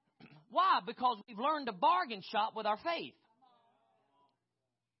 Why? Because we've learned to bargain shop with our faith.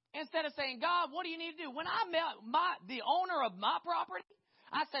 Instead of saying, God, what do you need to do? When I met the owner of my property,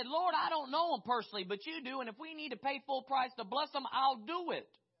 I said, Lord, I don't know him personally, but you do. And if we need to pay full price to bless him, I'll do it.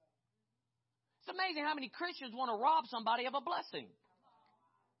 It's amazing how many Christians want to rob somebody of a blessing.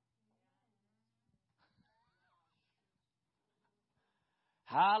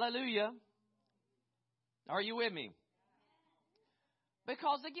 Hallelujah. Are you with me?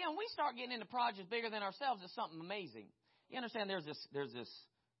 Because again, we start getting into projects bigger than ourselves. It's something amazing. You understand? There's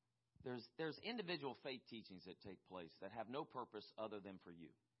individual faith teachings that take place that have no purpose other than for you.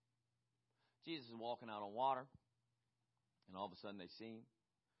 Jesus is walking out on water, and all of a sudden they see him,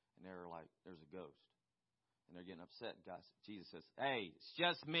 and they're like, "There's a ghost," and they're getting upset. Jesus says, "Hey, it's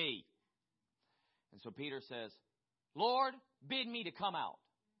just me." And so Peter says, "Lord, bid me to come out."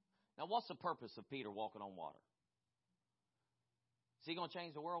 Now, what's the purpose of Peter walking on water? Is he going to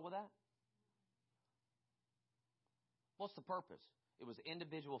change the world with that? What's the purpose? It was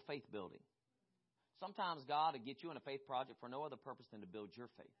individual faith building. Sometimes God will get you in a faith project for no other purpose than to build your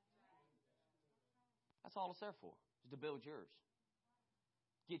faith. That's all it's there for, is to build yours.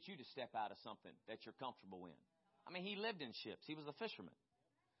 Get you to step out of something that you're comfortable in. I mean, he lived in ships. He was a fisherman.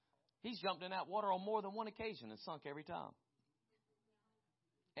 He's jumped in that water on more than one occasion and sunk every time.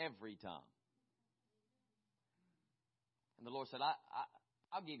 Every time. And the Lord said,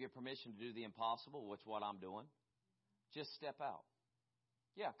 I'll give you permission to do the impossible, which is what I'm doing. Just step out.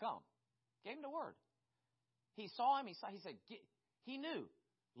 Yeah, come. Gave him the word. He saw him. He said, he knew,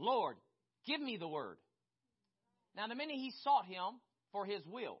 Lord, give me the word. Now, the minute he sought him for his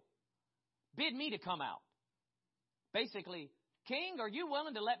will, bid me to come out. Basically, King, are you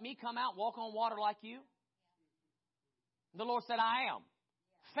willing to let me come out and walk on water like you? The Lord said, I am.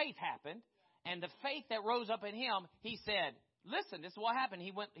 Faith happened. And the faith that rose up in him, he said, listen, this is what happened.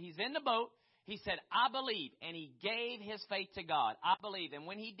 He's in the boat. He said, I believe. And he gave his faith to God. I believe. And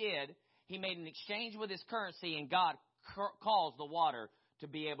when he did, he made an exchange with his currency, and God caused the water to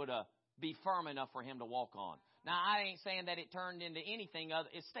be able to be firm enough for him to walk on. Now, I ain't saying that it turned into anything other.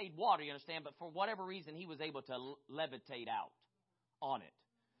 It stayed water, you understand? But for whatever reason, he was able to levitate out on it.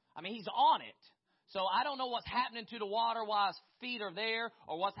 I mean, he's on it. So I don't know what's happening to the water while his feet are there,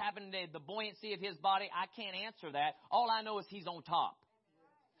 or what's happening to the buoyancy of his body. I can't answer that. All I know is he's on top.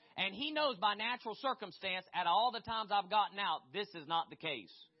 And he knows by natural circumstance, at all the times I've gotten out, this is not the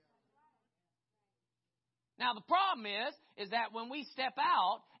case. Now, the problem is that when we step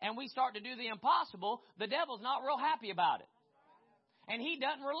out and we start to do the impossible, the devil's not real happy about it. And he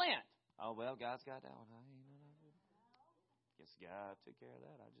doesn't relent. Oh, well, God's got that one. Guess God took care of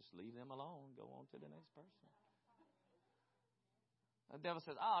that. I just leave them alone. Go on to the next person. The devil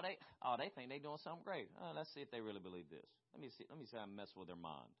says, they think they're doing something great. Let's see if they really believe this. Let me see how I mess with their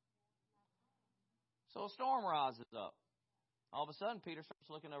mind. So a storm rises up. All of a sudden, Peter starts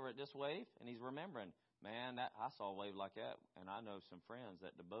looking over at this wave, and he's remembering, man, I saw a wave like that, and I know some friends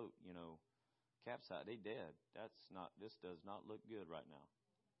that the boat, capsized. They dead. This does not look good right now.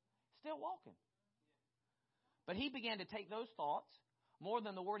 Still walking. But he began to take those thoughts more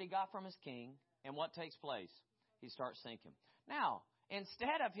than the word he got from his king, and what takes place? He starts sinking. Now,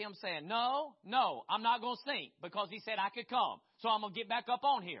 instead of him saying, no, I'm not going to sink because he said I could come, so I'm going to get back up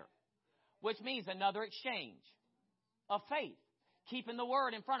on here, which means another exchange of faith, keeping the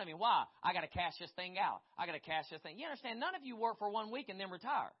word in front of me. Why? I got to cash this thing out. I got to cash this thing. You understand? None of you work for 1 week and then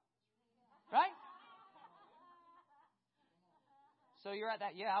retire, right? So you're at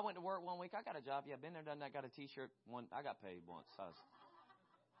that. Yeah, I went to work 1 week. I got a job. Yeah, been there, done that. Got a T-shirt. I got paid once.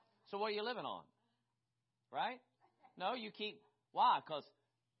 So what are you living on? Right? No, you keep. Why? Because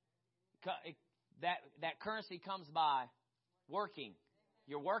that currency comes by working.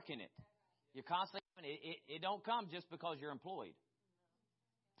 You're working it. You're constantly. It don't come just because you're employed.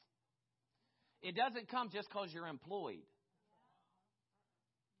 It doesn't come just because you're employed.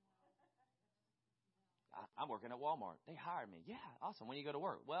 I'm working at Walmart. They hired me. Yeah, awesome. When you go to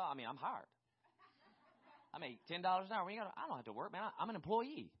work? Well, I'm hired. I make $10 an hour. I don't have to work, man. I'm an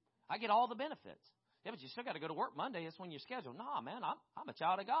employee. I get all the benefits. Yeah, but you still got to go to work Monday. That's when you're scheduled. No, man, I'm a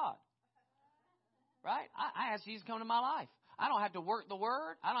child of God. Right? I asked Jesus to come to my life. I don't have to work the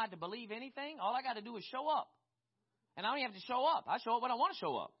word. I don't have to believe anything. All I got to do is show up. And I don't even have to show up. I show up when I want to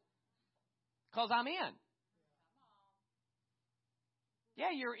show up. Because I'm in.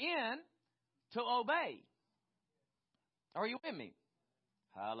 Yeah, you're in to obey. Are you with me?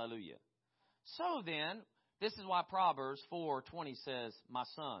 Hallelujah. So then, this is why Proverbs 4:20 says, my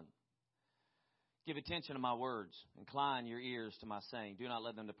son, give attention to my words. Incline your ears to my saying. Do not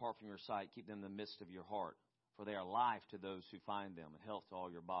let them depart from your sight. Keep them in the midst of your heart. For they are life to those who find them and health to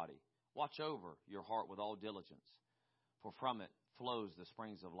all your body. Watch over your heart with all diligence. For from it flows the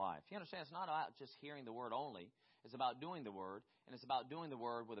springs of life. You understand? It's not about just hearing the word only. It's about doing the word. And it's about doing the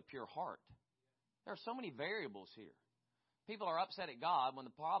word with a pure heart. There are so many variables here. People are upset at God when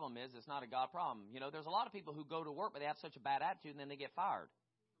the problem is it's not a God problem. There's a lot of people who go to work, but they have such a bad attitude and then they get fired.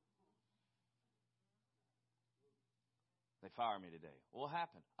 They fired me today. What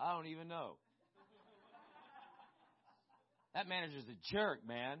happened? I don't even know. That manager's a jerk,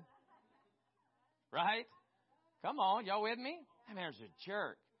 man. Right? Come on, y'all with me? That manager's a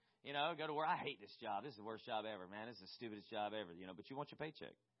jerk. Go to work. I hate this job. This is the worst job ever, man. This is the stupidest job ever. But you want your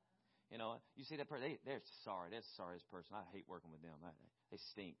paycheck. You see that person, they're sorry. They're the sorriest person. I hate working with them. They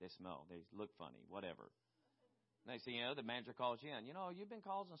stink. They smell. They look funny. Whatever. Next thing you know, the manager calls you in. You've been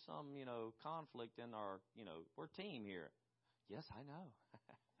causing some, conflict in our, we're a team here. Yes, I know.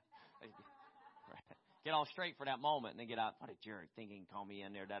 Get all straight for that moment and then get out. What a jerk. Thinking, call me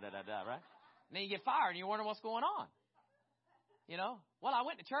in there, da-da-da-da, right? And then you get fired and you wonder what's going on. Well, I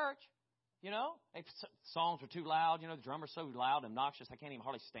went to church. Songs were too loud. The drummer's so loud and obnoxious, I can't even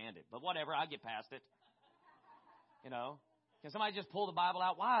hardly stand it. But whatever, I get past it. Can somebody just pull the Bible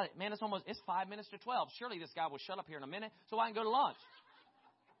out? Why? Man, it's 5 minutes to 12. Surely this guy will shut up here in a minute so I can go to lunch.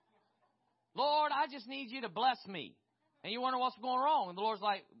 Lord, I just need you to bless me. And you wonder what's going wrong. And the Lord's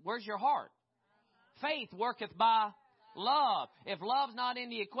like, where's your heart? Faith worketh by love. If love's not in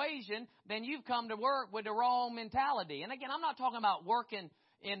the equation, then you've come to work with the wrong mentality. And again, I'm not talking about working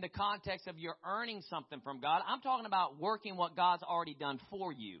in the context of you're earning something from God. I'm talking about working what God's already done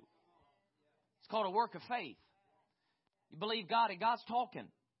for you. It's called a work of faith. You believe God and God's talking.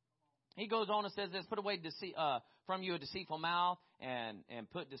 He goes on and says this, put away from you a deceitful mouth and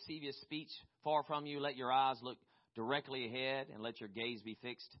put deceivious speech far from you. Let your eyes look directly ahead and let your gaze be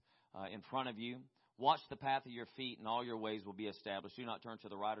fixed in front of you. Watch the path of your feet and all your ways will be established. Do not turn to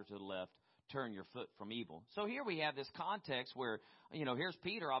the right or to the left. Turn your foot from evil. So here we have this context where, here's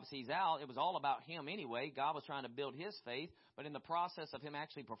Peter. Obviously, he's out. It was all about him anyway. God was trying to build his faith. But in the process of him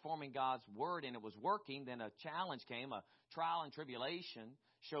actually performing God's word and it was working, then a challenge came, a trial and tribulation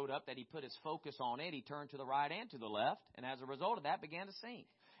showed up that he put his focus on it. He turned to the right and to the left. And as a result of that, began to sink.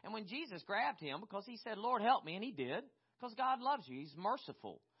 And when Jesus grabbed him, because he said, Lord, help me. And he did, because God loves you. He's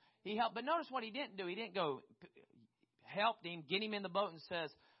merciful. He helped. But notice what he didn't do. He didn't go help him, get him in the boat and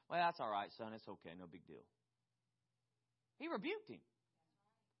says, well, that's all right, son. It's okay. No big deal. He rebuked him.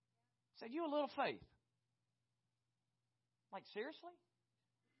 Said, you a little faith. Like, seriously?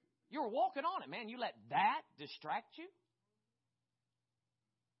 You were walking on it, man. You let that distract you?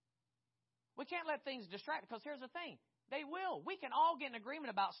 We can't let things distract, because here's the thing. They will. We can all get in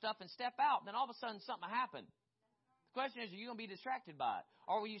agreement about stuff and step out, and then all of a sudden something will happen. The question is, are you going to be distracted by it?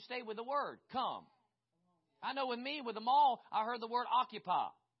 Or will you stay with the word? Come. I know with me, with the mall, I heard the word occupy.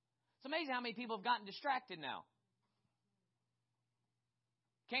 It's amazing how many people have gotten distracted now.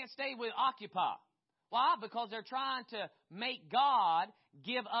 Can't stay with occupy. Why? Because they're trying to make God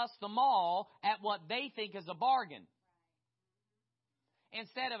give us the mall at what they think is a bargain.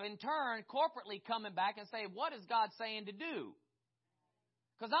 Instead of, in turn, corporately coming back and saying, what is God saying to do?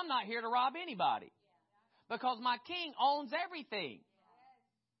 Because I'm not here to rob anybody. Because my King owns everything.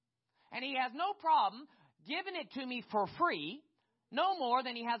 And He has no problem giving it to me for free, no more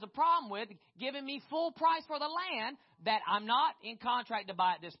than He has a problem with giving me full price for the land that I'm not in contract to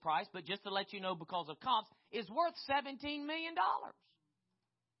buy at this price, but just to let you know because of comps, is worth $17 million.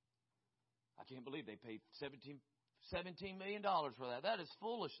 I can't believe they paid $17 million for that. That is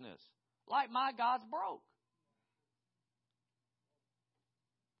foolishness. Like my God's broke.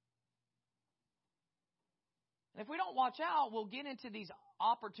 And if we don't watch out, we'll get into these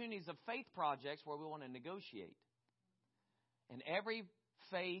opportunities of faith projects where we want to negotiate. And every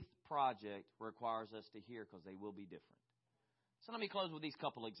faith project requires us to hear because they will be different. So let me close with these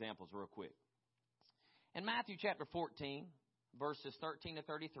couple examples real quick. In Matthew chapter 14, verses 13 to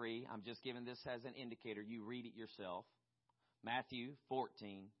 33, I'm just giving this as an indicator. You read it yourself. Matthew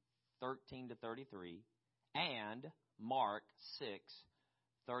 14, 13 to 33, and Mark 6,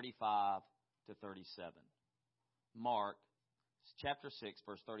 35 to 37. Mark chapter 6,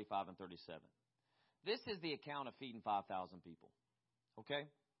 verse 35 and 37. This is the account of feeding 5,000 people. Okay?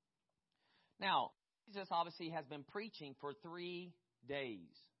 Now, Jesus obviously has been preaching for 3 days,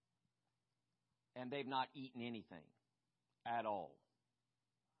 and they've not eaten anything at all.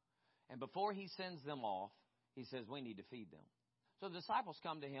 And before He sends them off, He says, we need to feed them. So the disciples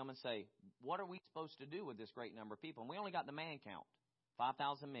come to Him and say, what are we supposed to do with this great number of people? And we only got the man count,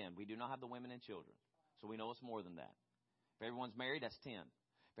 5,000 men. We do not have the women and children. So we know it's more than that. If everyone's married, that's 10.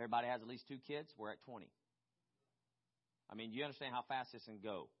 If everybody has at least 2 kids, we're at 20. I mean, you understand how fast this can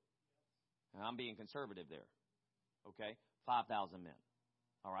go. And I'm being conservative there. Okay? 5,000 men.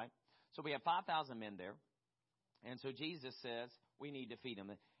 All right? So we have 5,000 men there. And so Jesus says, we need to feed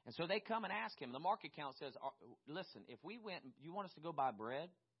them. And so they come and ask Him. The market count says, listen, if we went, you want us to go buy bread?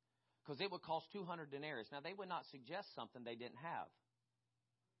 Because it would cost 200 denarii. Now, they would not suggest something they didn't have.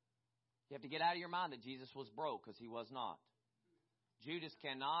 You have to get out of your mind that Jesus was broke, because He was not. Judas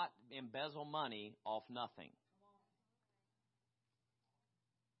cannot embezzle money off nothing.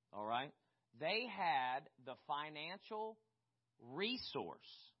 All right? They had the financial resource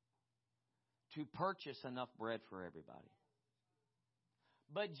to purchase enough bread for everybody.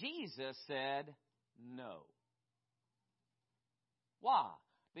 But Jesus said no. Why?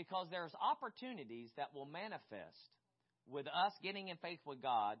 Because there's opportunities that will manifest with us getting in faith with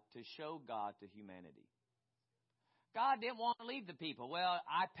God to show God to humanity. God didn't want to leave the people. Well,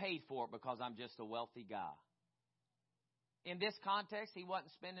 I paid for it because I'm just a wealthy guy. In this context, He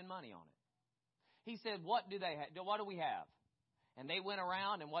wasn't spending money on it. He said, what do they have? What do we have? And they went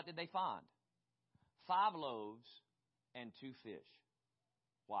around, and what did they find? 5 loaves and 2 fish.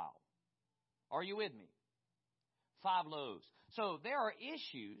 Wow. Are you with me? 5 loaves. So there are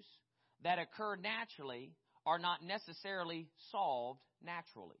issues that occur naturally are not necessarily solved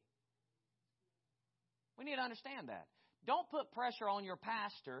naturally. We need to understand that. Don't put pressure on your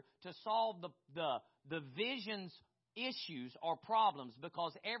pastor to solve the vision's issues or problems,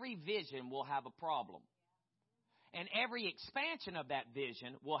 because every vision will have a problem. And every expansion of that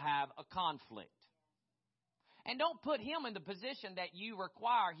vision will have a conflict. And don't put him in the position that you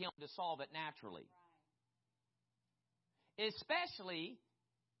require him to solve it naturally. Especially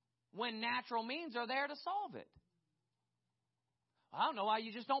when natural means are there to solve it. I don't know why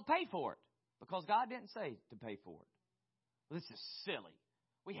you just don't pay for it. Because God didn't say to pay for it. Well, this is silly.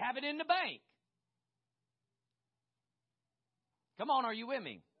 We have it in the bank. Come on, are you with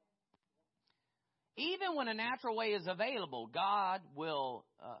me? Even when a natural way is available, God's will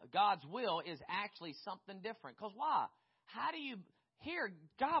is actually something different. Because why? How do you... Here,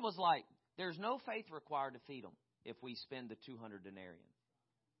 God was like, there's no faith required to feed them if we spend the 200 denarii.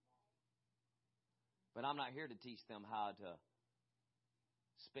 But I'm not here to teach them how to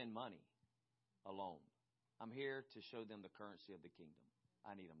spend money alone. I'm here to show them the currency of the kingdom.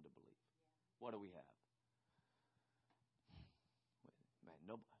 I need them to believe. What do we have? Man,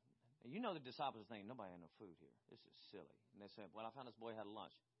 nobody. You know the disciples think, nobody had no food here. This is silly. And they said, well, I found this boy had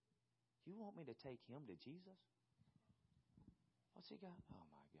lunch. You want me to take him to Jesus? What's he got? Oh,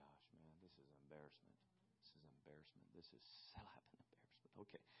 my gosh, man. This is embarrassment. This is embarrassment. This is slap and embarrassment.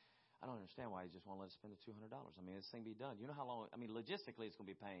 Okay. I don't understand why he just won't let us spend the $200. I mean, this thing be done. You know how long? I mean, logistically, it's going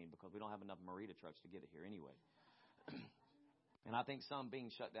to be pain because we don't have enough Marita trucks to get it here anyway. And I think some being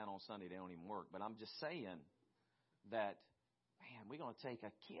shut down on Sunday, they don't even work. But I'm just saying that, man, we're going to take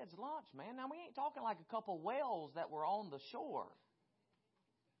a kid's lunch, man. Now, we ain't talking like a couple whales that were on the shore.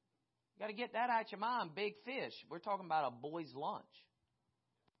 You got to get that out your mind, big fish. We're talking about a boy's lunch.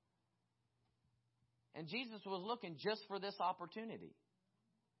 And Jesus was looking just for this opportunity.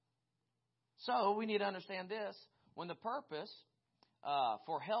 So we need to understand this. When the purpose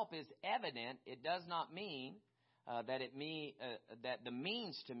for help is evident, it does not mean that the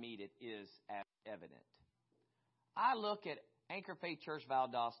means to meet it is evident. I look at Anchor Faith Church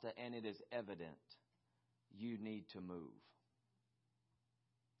Valdosta, and it is evident you need to move.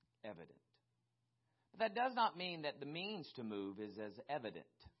 Evident. But that does not mean that the means to move is as evident.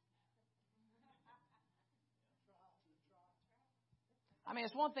 I mean,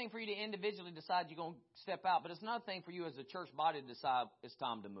 it's one thing for you to individually decide you're going to step out, but it's another thing for you as a church body to decide it's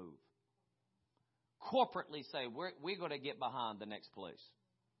time to move. Corporately say, we're going to get behind the next place.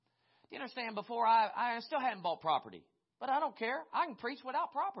 Do you understand? Before I still hadn't bought property, but I don't care. I can preach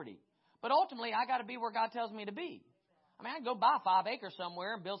without property. But ultimately, I got to be where God tells me to be. I mean, I can go buy 5 acres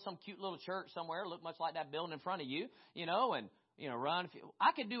somewhere and build some cute little church somewhere, look much like that building in front of you, and run.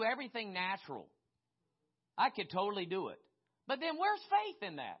 I could do everything natural. I could totally do it. But then where's faith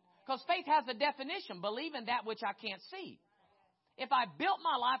in that? Because faith has a definition, believe in that which I can't see. If I built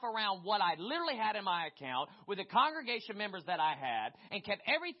my life around what I literally had in my account with the congregation members that I had and kept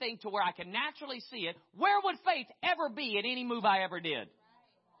everything to where I can naturally see it, where would faith ever be in any move I ever did?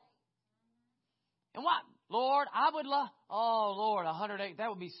 And what? Lord, I would love, 100 acres, that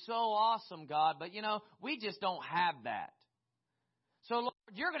would be so awesome, God. But, we just don't have that. So, Lord,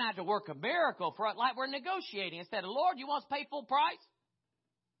 you're going to have to work a miracle for it, like we're negotiating. Instead of, Lord, you want us to pay full price?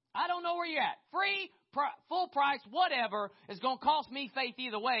 I don't know where you're at. Free, full price, whatever, is going to cost me faith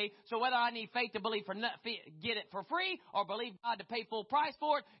either way. So whether I need faith to believe get it for free or believe God to pay full price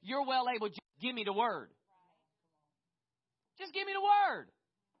for it, you're well able to give me the word. Just give me the word.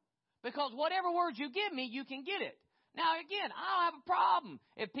 Because whatever word you give me, you can get it. Now, again, I don't have a problem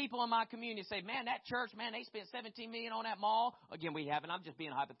if people in my community say, man, that church, man, they spent $17 million on that mall. Again, we haven't. I'm just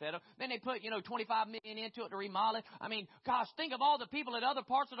being hypothetical. Then they put, $25 million into it to remodel it. I mean, gosh, think of all the people at other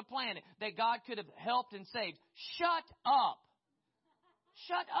parts of the planet that God could have helped and saved. Shut up.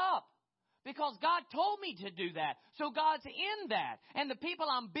 Shut up. Because God told me to do that. So God's in that. And the people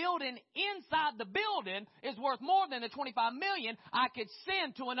I'm building inside the building is worth more than the $25 million I could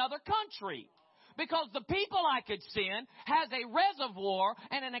send to another country. Because the people I could send has a reservoir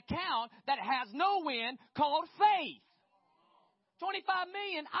and an account that has no wind called faith. $25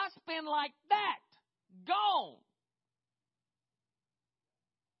 million I spend like that. Gone.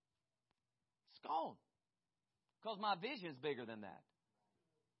 It's gone. Because my vision's bigger than that.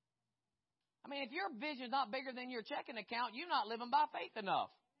 I mean, if your vision's not bigger than your checking account, you're not living by faith enough.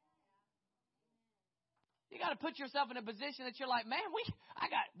 You got to put yourself in a position that you're like, man, we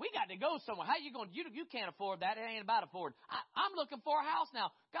got to go somewhere. How you going? You can't afford that. It ain't about afford. I'm looking for a house now.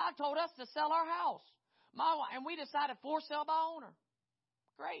 God told us to sell our house. And we decided for sale by owner.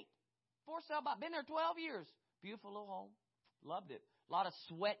 Great. For sale by, been there 12 years. Beautiful little home. Loved it. A lot of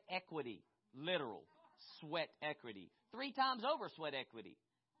sweat equity. Literal sweat equity. 3 times over sweat equity.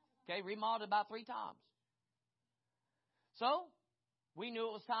 Okay, remodeled about 3 times. So, we knew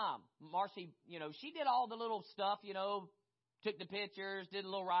it was time. Marcy, she did all the little stuff, took the pictures, did a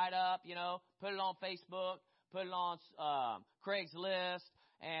little write-up, put it on Facebook, put it on Craigslist,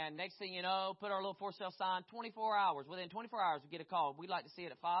 and next thing you know, put our little for sale sign, 24 hours. Within 24 hours, we get a call. We'd like to see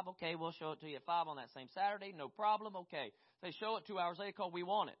it at 5. Okay, we'll show it to you at 5 on that same Saturday. No problem. Okay. They show it 2 hours later, call, we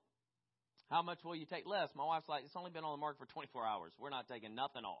want it. How much will you take less? My wife's like, it's only been on the market for 24 hours. We're not taking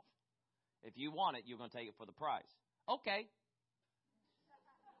nothing off. If you want it, you're going to take it for the price. Okay.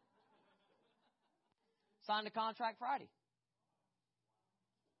 Signed the contract Friday.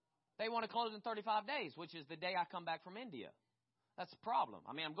 They want to close in 35 days, which is the day I come back from India. That's the problem.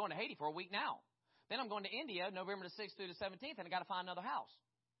 I mean, I'm going to Haiti for a week now. Then I'm going to India November the 6th through the 17th, and I got to find another house.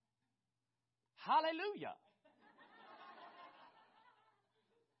 Hallelujah.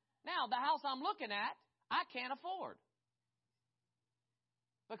 Now, the house I'm looking at, I can't afford.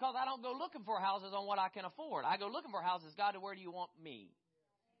 Because I don't go looking for houses on what I can afford. I go looking for houses, God, where do you want me?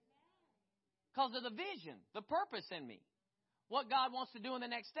 Because of the vision, the purpose in me. What God wants to do in the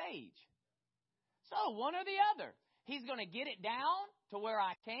next stage. So, one or the other. He's going to get it down to where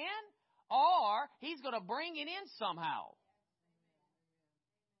I can, or He's going to bring it in somehow.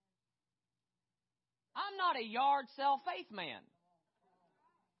 I'm not a yard sale faith man.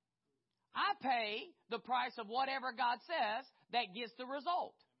 I pay the price of whatever God says that gets the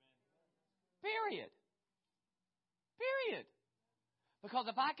result. Period. Period. Because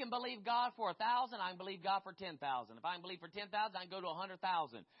if I can believe God for 1,000, I can believe God for 10,000. If I can believe for 10,000, I can go to 100,000.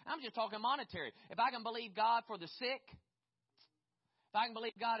 I'm just talking monetary. If I can believe God for the sick, if I can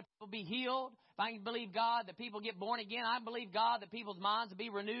believe God that people be healed, if I can believe God that people get born again, I believe God that people's minds will be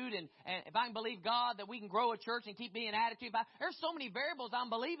renewed, and if I can believe God that we can grow a church and keep being attitude. There's so many variables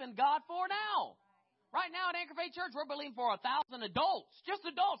I'm believing God for now. Right now at Anchor Faith Church, we're believing for 1,000 adults. Just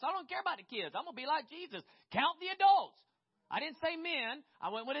adults. I don't care about the kids. I'm going to be like Jesus. Count the adults. I didn't say men.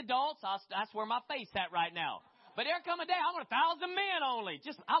 I went with adults. That's where my face at right now. But there come a day, I want 1,000 men only.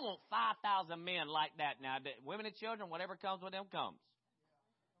 I want 5,000 men like that now. Women and children, whatever comes with them comes.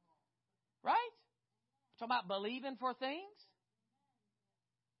 Right? We're talking about believing for things.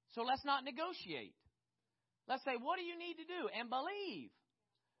 So let's not negotiate. Let's say, what do you need to do? And believe.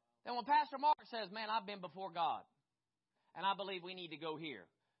 Then when Pastor Mark says, man, I've been before God, and I believe we need to go here.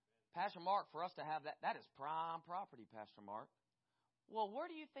 Pastor Mark, for us to have that is prime property, Pastor Mark. Well, where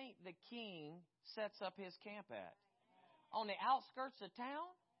do you think the king sets up his camp at? On the outskirts of town?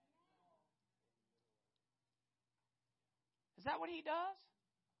 Is that what he does?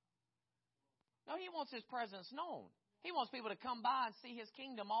 No, he wants his presence known. He wants people to come by and see his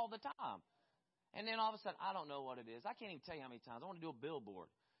kingdom all the time. And then all of a sudden, I don't know what it is. I can't even tell you how many times. I want to do a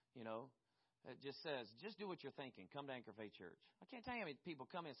billboard, It just says, just do what you're thinking. Come to Anchor Faith Church. I can't tell you how many people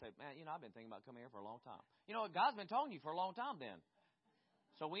come in and say, man, I've been thinking about coming here for a long time. You know what? God's been talking to you for a long time then.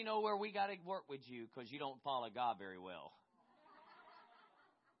 So we know where we got to work with you because you don't follow God very well.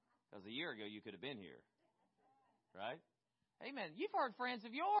 Because a year ago you could have been here. Right? Amen. You've heard friends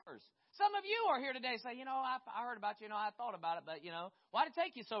of yours. Some of you are here today say, I heard about you, I thought about it, but, why did it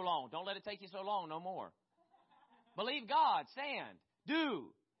take you so long? Don't let it take you so long no more. Believe God. Stand.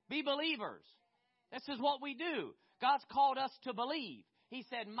 Do. Be believers. This is what we do. God's called us to believe. He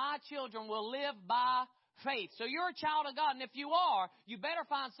said, my children will live by faith. So you're a child of God, and if you are, you better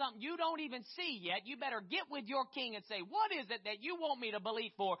find something you don't even see yet. You better get with your king and say, what is it that you want me to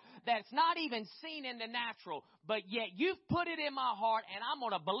believe for that's not even seen in the natural, but yet you've put it in my heart, and I'm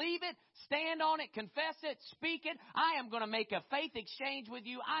going to believe it, stand on it, confess it, speak it. I am going to make a faith exchange with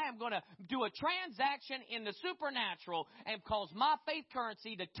you. I am going to do a transaction in the supernatural and cause my faith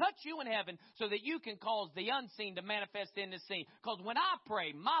currency to touch you in heaven so that you can cause the unseen to manifest in the seen. Because when I pray,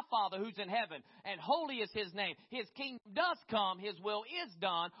 my Father who's in heaven, and holy is his name, his kingdom does come, his will is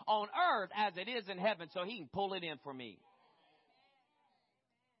done on earth as it is in heaven, so he can pull it in for me.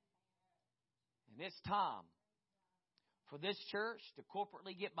 And it's time for this church to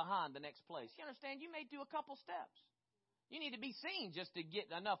corporately get behind the next place. You understand? You may do a couple steps. You need to be seen just to get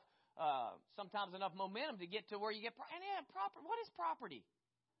enough, sometimes enough momentum to get to where you get. What is property?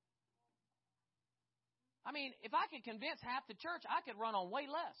 I mean, if I could convince half the church, I could run on way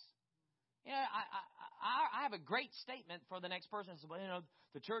less. I have a great statement for the next person. Well,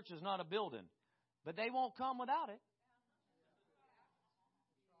 the church is not a building, but they won't come without it.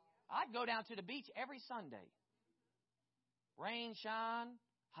 I'd go down to the beach every Sunday. Rain, shine,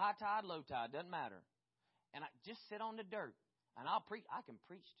 high tide, low tide, doesn't matter. And I just sit on the dirt, and I'll preach. I can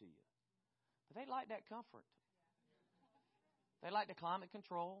preach to you. But they like that comfort. They like the climate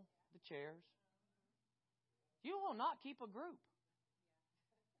control, the chairs. You will not keep a group.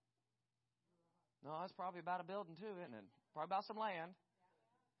 No, that's probably about a building too, isn't it? Probably about some land.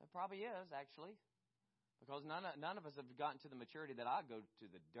 It probably is, actually. Because none of us have gotten to the maturity that I go to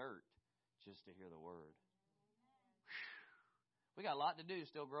the dirt just to hear the word. Whew. We got a lot to do to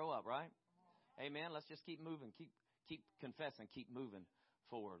still grow up, right? Amen. Let's just keep moving, keep confessing, keep moving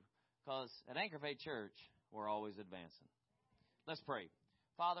forward. Because at Anchor Faith Church, we're always advancing. Let's pray.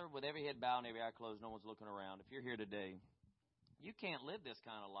 Father, with every head bowed and every eye closed, no one's looking around. If you're here today, you can't live this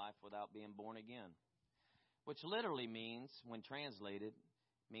kind of life without being born again, which literally means, when translated,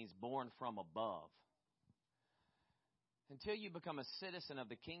 means born from above. Until you become a citizen of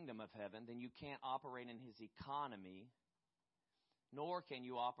the kingdom of heaven, then you can't operate in his economy, nor can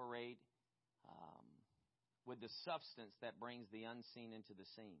you operate with the substance that brings the unseen into the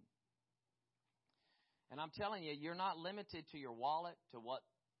seen. And I'm telling you, you're not limited to your wallet, to what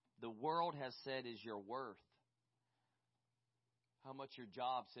the world has said is your worth. How much your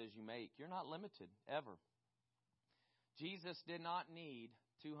job says you make. You're not limited, ever. Jesus did not need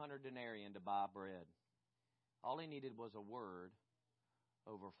 200 denarii to buy bread. All he needed was a word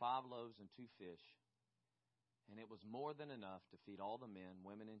over 5 loaves and 2 fish. And it was more than enough to feed all the men,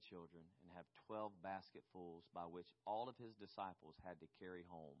 women, and children and have 12 basketfuls by which all of his disciples had to carry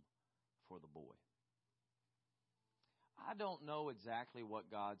home for the boy. I don't know exactly what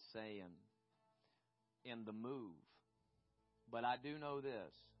God's saying in the move. But I do know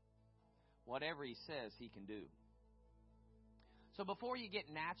this. Whatever he says, he can do. So before you get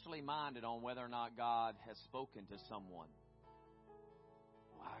naturally minded on whether or not God has spoken to someone,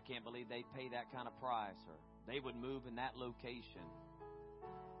 well, I can't believe they'd pay that kind of price, or they would move in that location.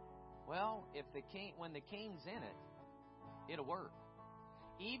 Well, when the king's in it, it'll work.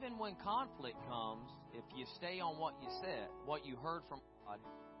 Even when conflict comes, if you stay on what you said, what you heard from God,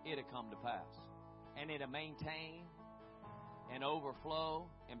 it'll come to pass. And it'll maintain and overflow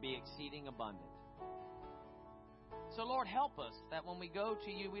and be exceeding abundant. So, Lord, help us that when we go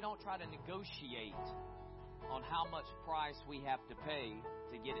to you, we don't try to negotiate on how much price we have to pay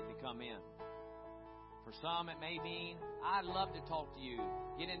to get it to come in. For some, it may mean, I'd love to talk to you.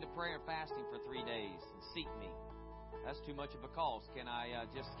 Get into prayer and fasting for 3 days and seek me. That's too much of a cost. Can I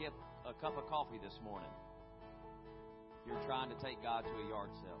just skip a cup of coffee this morning? You're trying to take God to a yard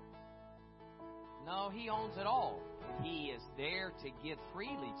sale. No, He owns it all. He is there to give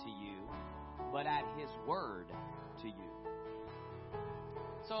freely to you, but at His word to you.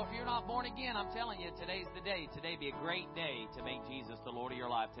 So if you're not born again, I'm telling you, today's the day. Today be a great day to make Jesus the Lord of your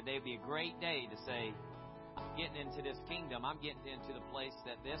life. Today be a great day to say, I'm getting into this kingdom. I'm getting into the place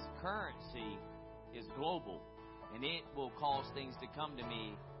that this currency is global. And it will cause things to come to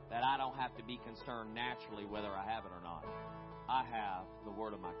me that I don't have to be concerned naturally whether I have it or not. I have the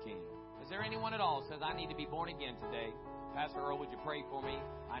word of my King. Is there anyone at all says, I need to be born again today? Pastor Earl, would you pray for me?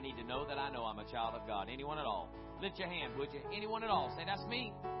 I need to know that I know I'm a child of God. Anyone at all? Lift your hand, would you? Anyone at all? Say, that's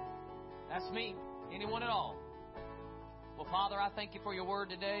me. That's me. Anyone at all? Well, Father, I thank you for your word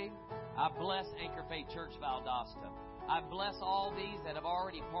today. I bless Anchor Faith Church Valdosta. I bless all these that have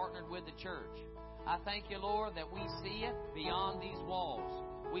already partnered with the church. I thank you, Lord, that we see it beyond these walls.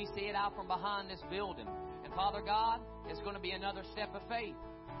 We see it out from behind this building. And Father God, it's going to be another step of faith.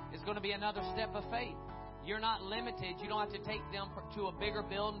 It's going to be another step of faith. You're not limited. You don't have to take them to a bigger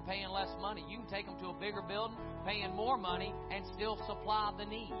building paying less money. You can take them to a bigger building paying more money and still supply the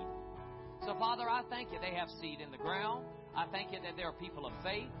need. So, Father, I thank you they have seed in the ground. I thank you that there are people of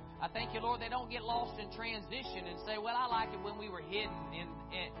faith. I thank you, Lord, they don't get lost in transition and say, well, I like it when we were hidden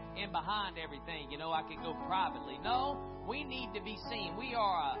in behind everything. You know, I could go privately. No, we need to be seen. We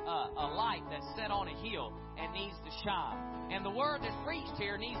are a light that's set on a hill and needs to shine. And the word that's preached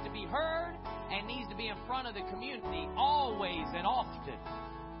here needs to be heard and needs to be in front of the community always and often.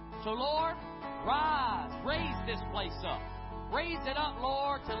 So, Lord, raise this place up. Raise it up,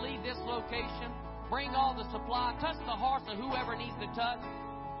 Lord, to leave this location. Bring all the supply. Touch the hearts of whoever needs to touch.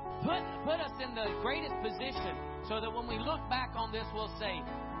 Put us in the greatest position so that when we look back on this, we'll say,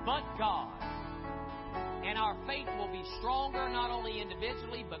 but God. And our faith will be stronger, not only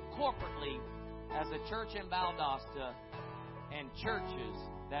individually, but corporately as a church in Valdosta and churches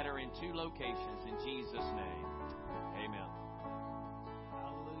that are in 2 locations. In Jesus' name, amen.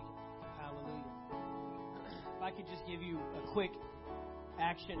 Hallelujah. Hallelujah. If I could just give you a quick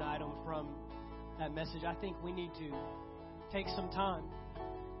action item from that message, I think we need to take some time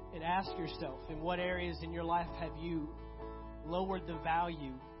and ask yourself, in what areas in your life have you lowered the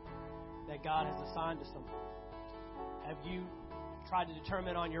value that God has assigned to something? Have you tried to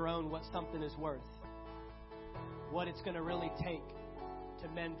determine on your own what something is worth? What it's going to really take to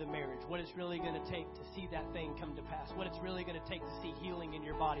mend the marriage? What it's really going to take to see that thing come to pass? What it's really going to take to see healing in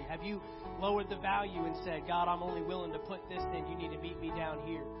your body? Have you lowered the value and said, God, I'm only willing to put this in. You need to meet me down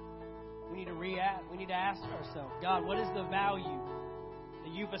here. We need to ask ourselves, God, what is the value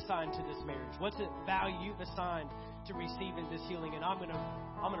that you've assigned to this marriage? What's the value you've assigned to receiving this healing? And I'm going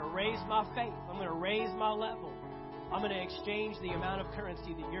to raise my faith. I'm going to raise my level. I'm going to exchange the amount of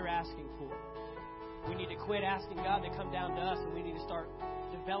currency that you're asking for. We need to quit asking God to come down to us, and we need to start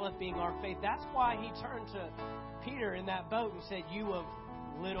developing our faith. That's why he turned to Peter in that boat and said, you of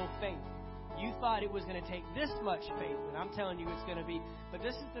little faith. You thought it was going to take this much faith, and I'm telling you it's going to be. But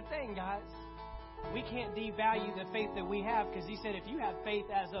this is the thing, guys. We can't devalue the faith that we have, because he said if you have faith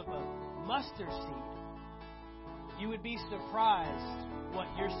as of a mustard seed, you would be surprised what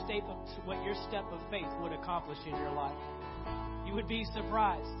your step of faith would accomplish in your life. You would be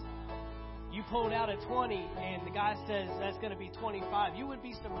surprised. You pulled out a 20 and the guy says that's going to be 25. You would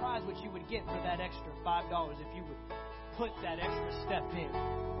be surprised what you would get for that extra $5 if you would put that extra step in.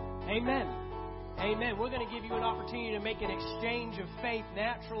 Amen. Amen. We're going to give you an opportunity to make an exchange of faith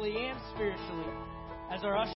naturally and spiritually as our usher